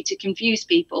terminology to confuse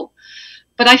people.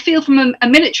 But I feel from a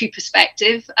military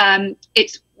perspective,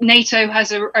 NATO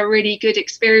has a really good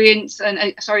experience, and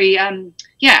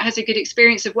has a good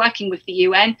experience of working with the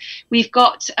UN. We've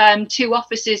got 2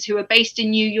 officers who are based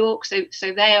in New York, so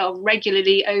they are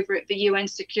regularly over at the UN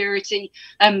Security,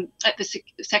 at the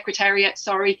Secretariat,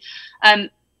 sorry.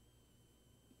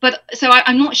 But so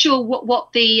I'm not sure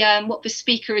what the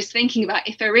speaker is thinking about,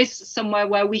 if there is somewhere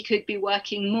where we could be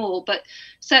working more. But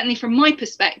certainly from my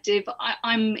perspective,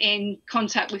 I'm in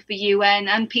contact with the UN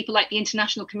and people like the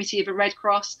International Committee of the Red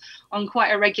Cross on quite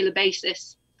a regular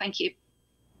basis. Thank you.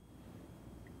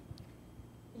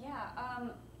 Yeah,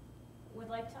 would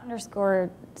like to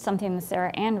underscore something that Sarah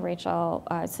and Rachel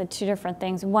said, 2 different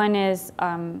things. One is,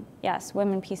 yes,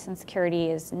 Women, Peace, and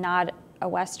Security is not a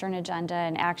Western agenda,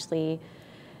 and actually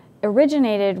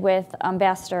originated with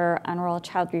Ambassador Anwar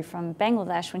Chowdhury from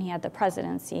Bangladesh when he had the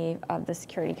presidency of the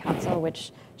Security Council,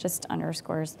 which just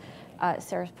underscores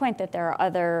Sarah's point that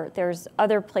there's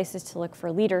other places to look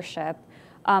for leadership.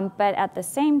 But at the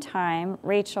same time,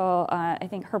 Rachel, I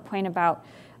think her point about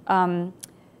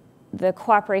the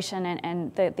cooperation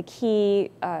and the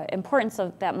key importance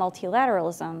of that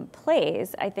multilateralism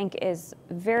plays, I think, is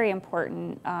very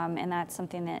important, and that's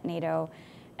something that NATO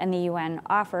and the UN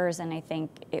offers. And I think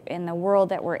in the world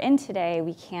that we're in today,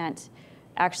 we can't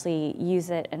actually use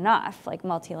it enough, like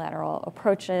multilateral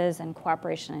approaches and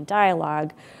cooperation and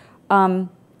dialogue. I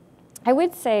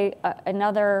would say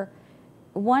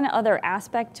one other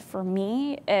aspect for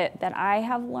me that I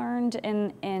have learned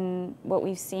in what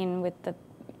we've seen with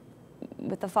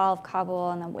the fall of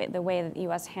Kabul and the way that the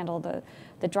U.S. handled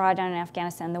the drawdown in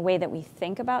Afghanistan, the way that we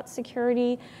think about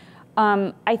security,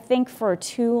 I think for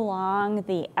too long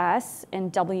the S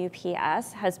in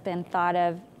WPS has been thought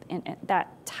of,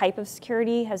 that type of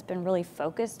security has been really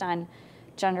focused on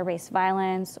gender-based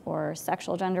violence or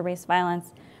sexual gender-based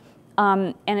violence,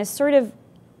 and is sort of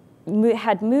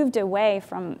had moved away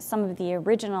from some of the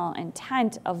original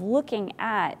intent of looking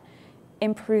at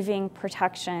improving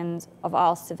protections of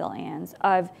all civilians,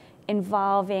 of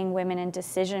involving women in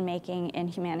decision-making in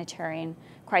humanitarian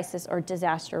crisis or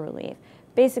disaster relief.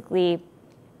 Basically,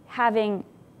 having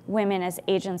women as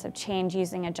agents of change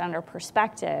using a gender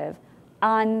perspective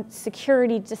on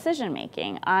security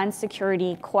decision-making, on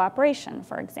security cooperation,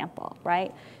 for example,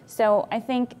 right? So I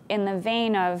think in the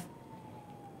vein of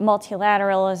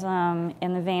multilateralism,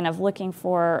 in the vein of looking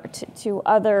for to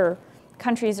other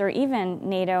countries or even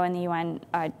NATO and the UN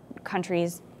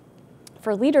countries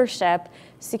for leadership,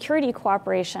 security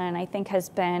cooperation, I think, has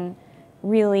been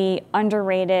really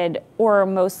underrated or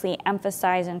mostly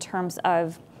emphasized in terms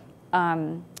of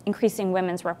increasing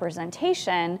women's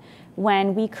representation,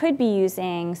 when we could be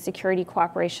using security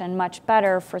cooperation much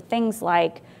better for things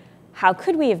like, how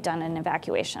could we have done an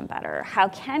evacuation better? How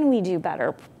can we do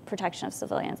better protection of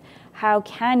civilians? How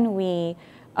can we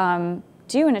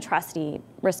do an atrocity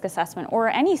risk assessment or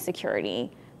any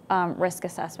security risk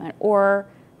assessment? Or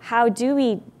how do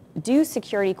we do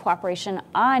security cooperation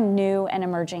on new and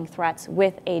emerging threats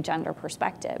with a gender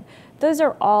perspective? Those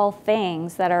are all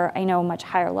things that are, I know, much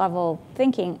higher level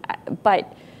thinking,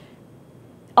 but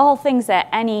all things that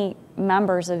any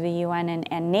members of the UN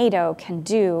and NATO can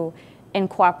do in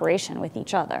cooperation with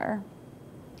each other.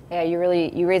 Yeah,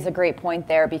 you raise a great point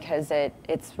there, because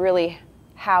it's really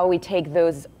how we take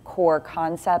those core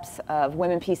concepts of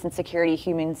women, peace, and security,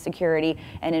 human security,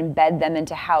 and embed them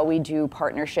into how we do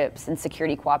partnerships and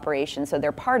security cooperation. So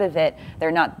they're part of it.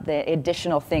 They're not the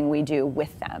additional thing we do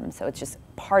with them. So it's just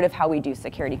part of how we do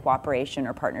security cooperation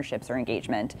or partnerships or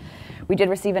engagement. We did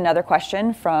receive another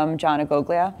question from John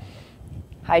Agoglia.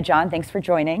 Hi, John. Thanks for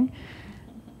joining.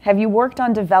 Have you worked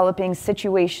on developing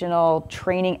situational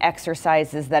training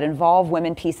exercises that involve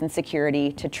women, peace, and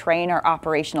security to train our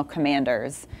operational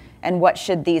commanders? And what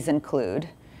should these include?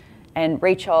 And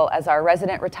Rachel, as our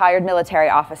resident retired military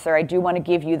officer, I do want to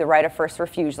give you the right of first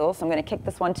refusal. So I'm going to kick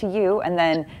this one to you. And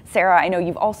then Sarah, I know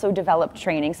you've also developed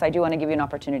training, so I do want to give you an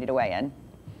opportunity to weigh in.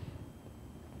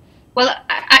 Well,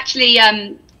 actually,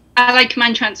 Allied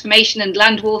Command Transformation and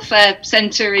Land Warfare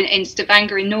Centre in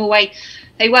Stavanger in Norway,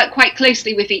 they work quite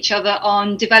closely with each other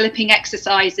on developing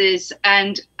exercises,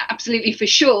 and absolutely for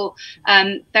sure,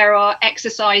 there are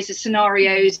exercises,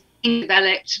 scenarios being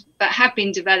developed, that have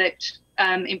been developed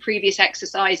in previous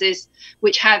exercises,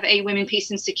 which have a women,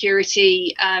 peace and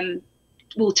security,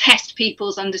 will test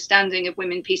people's understanding of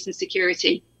women, peace and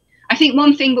security. I think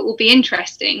one thing that will be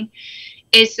interesting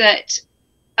is that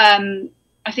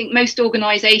I think most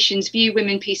organisations view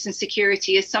women, peace and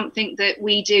security as something that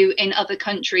we do in other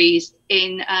countries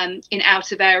in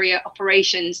out of area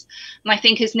operations. And I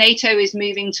think as NATO is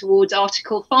moving towards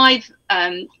Article 5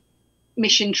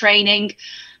 mission training,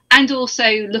 and also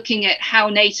looking at how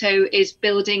NATO is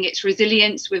building its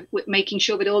resilience with making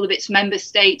sure that all of its member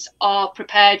states are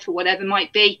prepared for whatever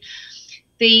might be,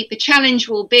 the challenge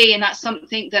will be, and that's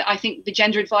something that I think the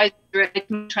Gender Advisory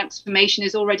Transformation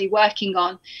is already working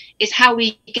on, is how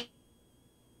we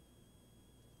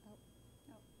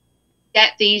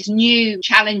get these new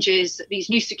challenges, these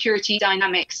new security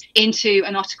dynamics into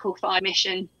an Article 5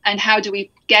 mission, and how do we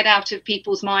get out of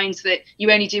people's minds that you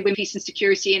only do win peace and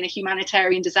security in a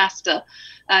humanitarian disaster.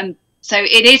 So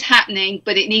it is happening,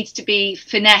 but it needs to be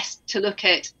finessed to look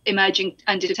at emerging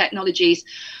and technologies.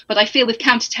 But I feel with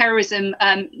counterterrorism,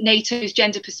 NATO's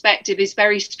gender perspective is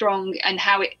very strong, and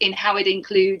how it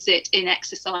includes it in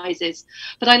exercises.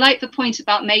 But I like the point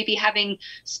about maybe having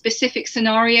specific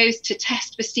scenarios to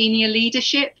test for senior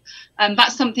leadership.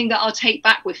 That's something that I'll take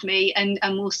back with me, and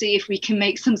we'll see if we can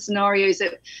make some scenarios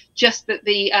that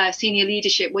the senior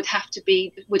leadership would have to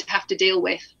deal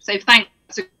with. So thanks,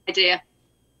 that's a good idea.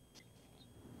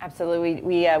 Absolutely.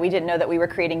 We didn't know that we were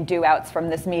creating do-outs from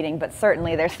this meeting, but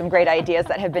certainly there's some great ideas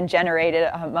that have been generated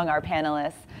among our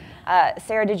panelists.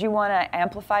 Sarah, did you want to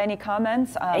amplify any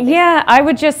comments? Yeah, I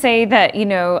would just say that, you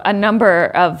know, a number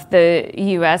of the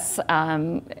U.S.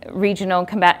 Regional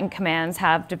combatant commands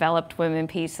have developed women,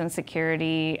 peace, and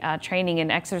security training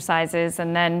and exercises.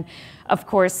 And then, of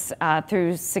course,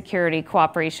 through security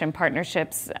cooperation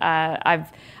partnerships,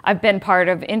 I've been part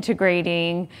of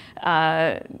integrating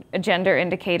gender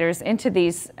indicators into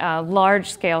these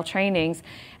large-scale trainings.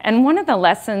 And one of the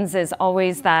lessons is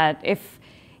always that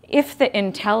if the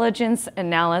intelligence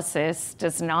analysis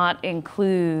does not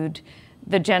include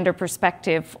the gender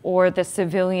perspective or the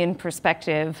civilian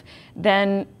perspective,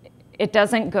 then it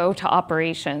doesn't go to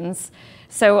operations.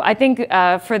 So I think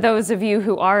for those of you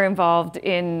who are involved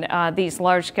in these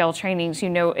large-scale trainings, you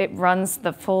know, it runs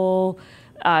the full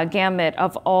gamut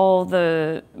of all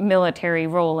the military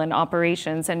role in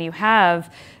operations, and you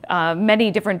have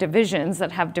many different divisions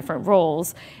that have different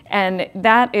roles. And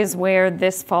that is where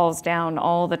this falls down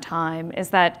all the time,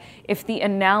 is that if the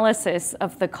analysis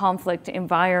of the conflict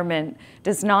environment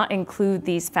does not include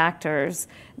these factors,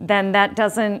 then that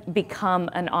doesn't become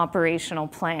an operational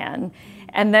plan.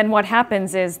 And then what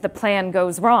happens is the plan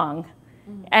goes wrong.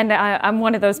 And I'm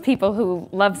one of those people who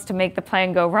loves to make the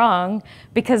plan go wrong,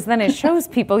 because then it shows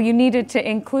people you needed to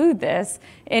include this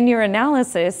in your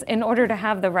analysis in order to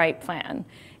have the right plan.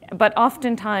 But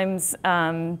oftentimes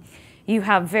you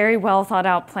have very well thought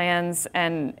out plans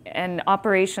and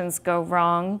operations go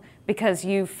wrong because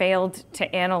you failed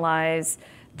to analyze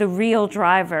the real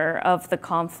driver of the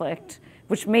conflict,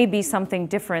 which may be something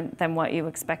different than what you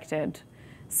expected.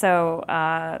 So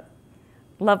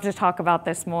love to talk about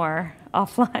this more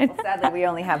offline. Well, sadly, we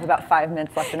only have about 5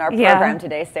 minutes left in our program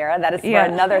today, Sarah. That is for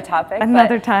another topic.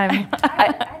 Another time.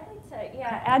 I'd like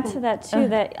to add to that too,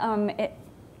 that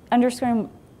underscoring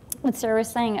what Sarah was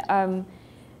saying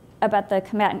about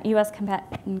the U.S.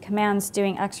 combatant commands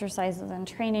doing exercises and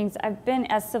trainings. I've been,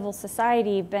 as civil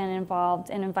society, been involved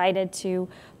and invited to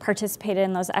participate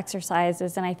in those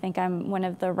exercises, and I think I'm one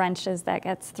of the wrenches that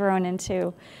gets thrown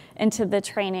into the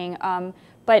training.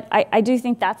 But I do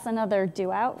think that's another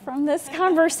do out from this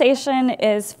conversation,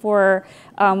 is for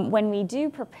when we do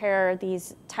prepare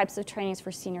these types of trainings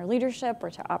for senior leadership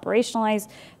or to operationalize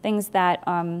things that,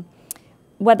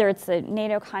 whether it's the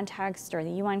NATO context or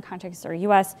the UN context or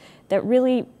US, that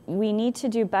really we need to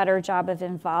do a better job of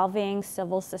involving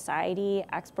civil society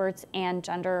experts and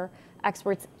gender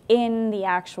experts in the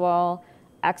actual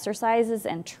exercises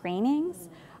and trainings.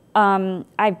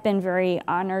 I've been very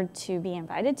honored to be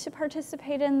invited to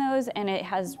participate in those, and it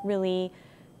has really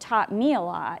taught me a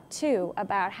lot too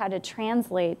about how to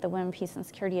translate the Women, Peace, and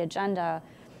Security agenda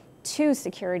to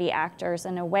security actors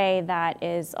in a way that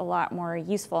is a lot more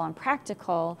useful and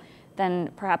practical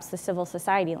than perhaps the civil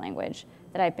society language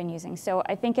that I've been using. So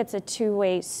I think it's a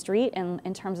two-way street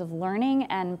in terms of learning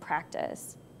and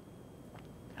practice.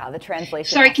 The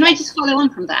translation. Sorry, can I just follow on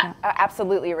from that?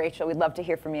 Absolutely, Rachel. We'd love to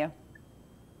hear from you.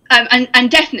 And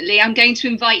definitely, I'm going to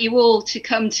invite you all to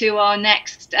come to our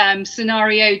next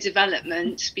scenario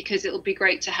development, because it will be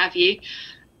great to have you.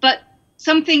 But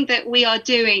something that we are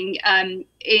doing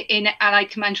in Allied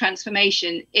Command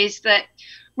Transformation is that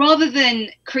rather than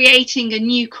creating a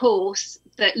new course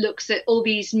that looks at all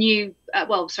these new,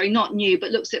 well, sorry, not new,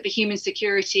 but looks at the human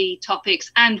security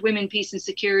topics and women, peace and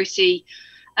security,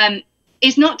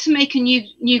 is not to make a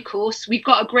new course. We've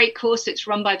got a great course that's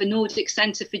run by the Nordic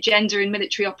Centre for Gender in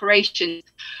Military Operations,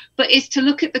 but is to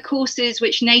look at the courses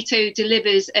which NATO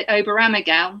delivers at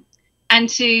Oberammergau, and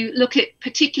to look at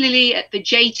particularly at the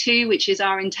J2, which is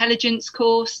our intelligence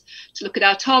course, to look at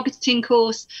our targeting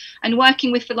course, and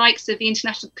working with the likes of the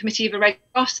International Committee of the Red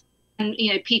Cross and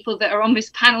people that are on this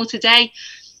panel today,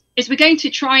 is we're going to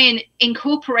try and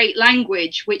incorporate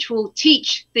language which will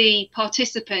teach the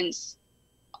participants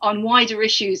on wider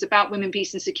issues about women,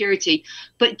 peace and security,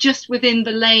 but just within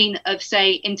the lane of,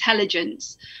 say,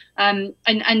 intelligence. And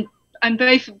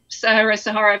both Sarah and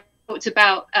Sahara talked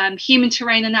about human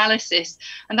terrain analysis,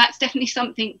 and that's definitely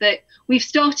something that we've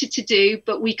started to do,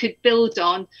 but we could build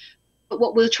on. But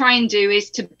what we'll try and do is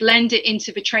to blend it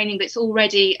into the training that's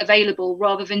already available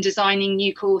rather than designing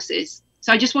new courses.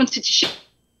 So I just wanted to share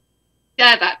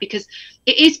that, because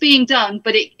it is being done,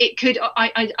 but it could,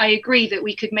 I agree that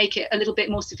we could make it a little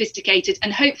bit more sophisticated,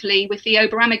 and hopefully with the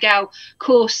Oberammergau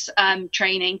course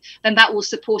training, then that will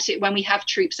support it when we have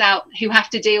troops out who have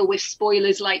to deal with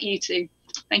spoilers like you two.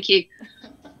 Thank you.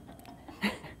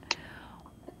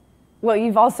 Well,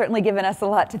 you've all certainly given us a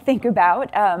lot to think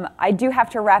about. I do have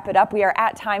to wrap it up. We are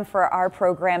at time for our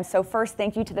program. So first,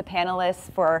 thank you to the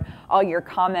panelists for all your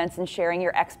comments and sharing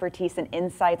your expertise and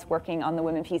insights working on the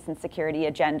Women, Peace, and Security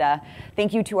agenda.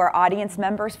 Thank you to our audience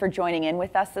members for joining in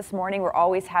with us this morning. We're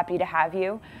always happy to have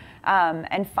you.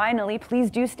 And finally, please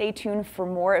do stay tuned for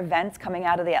more events coming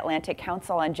out of the Atlantic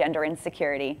Council on Gender and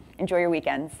Security. Enjoy your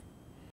weekends.